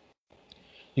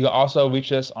 You can also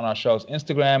reach us on our show's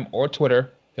Instagram or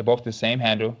Twitter. They're both the same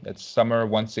handle. That's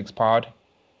summer16pod.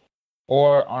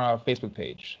 Or on our Facebook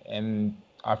page. And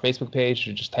our Facebook page,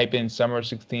 you just type in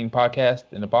Summer16 Podcast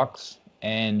in the box,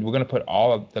 and we're going to put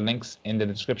all of the links in the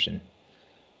description.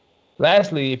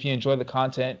 Lastly, if you enjoy the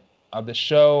content of the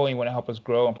show and you want to help us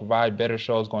grow and provide better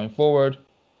shows going forward,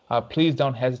 please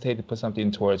don't hesitate to put something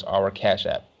towards our Cash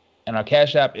App. And our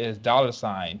Cash App is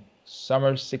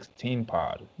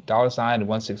 $Summer16Pod,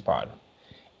 $16pod.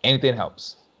 Anything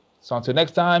helps. So until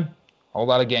next time, a whole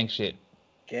lot of gang shit.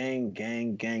 Gang.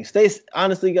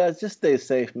 Honestly, guys, just stay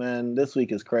safe, man. This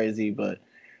week is crazy, but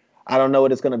I don't know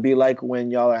what it's going to be like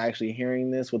when y'all are actually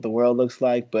hearing this, what the world looks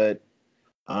like, but,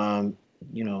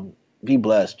 be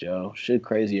blessed, Joe. Shit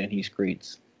crazy in these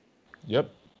streets.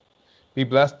 Yep. Be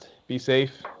blessed. Be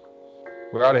safe.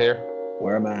 We're out of here.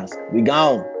 Wear a mask. We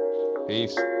gone.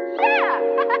 Peace.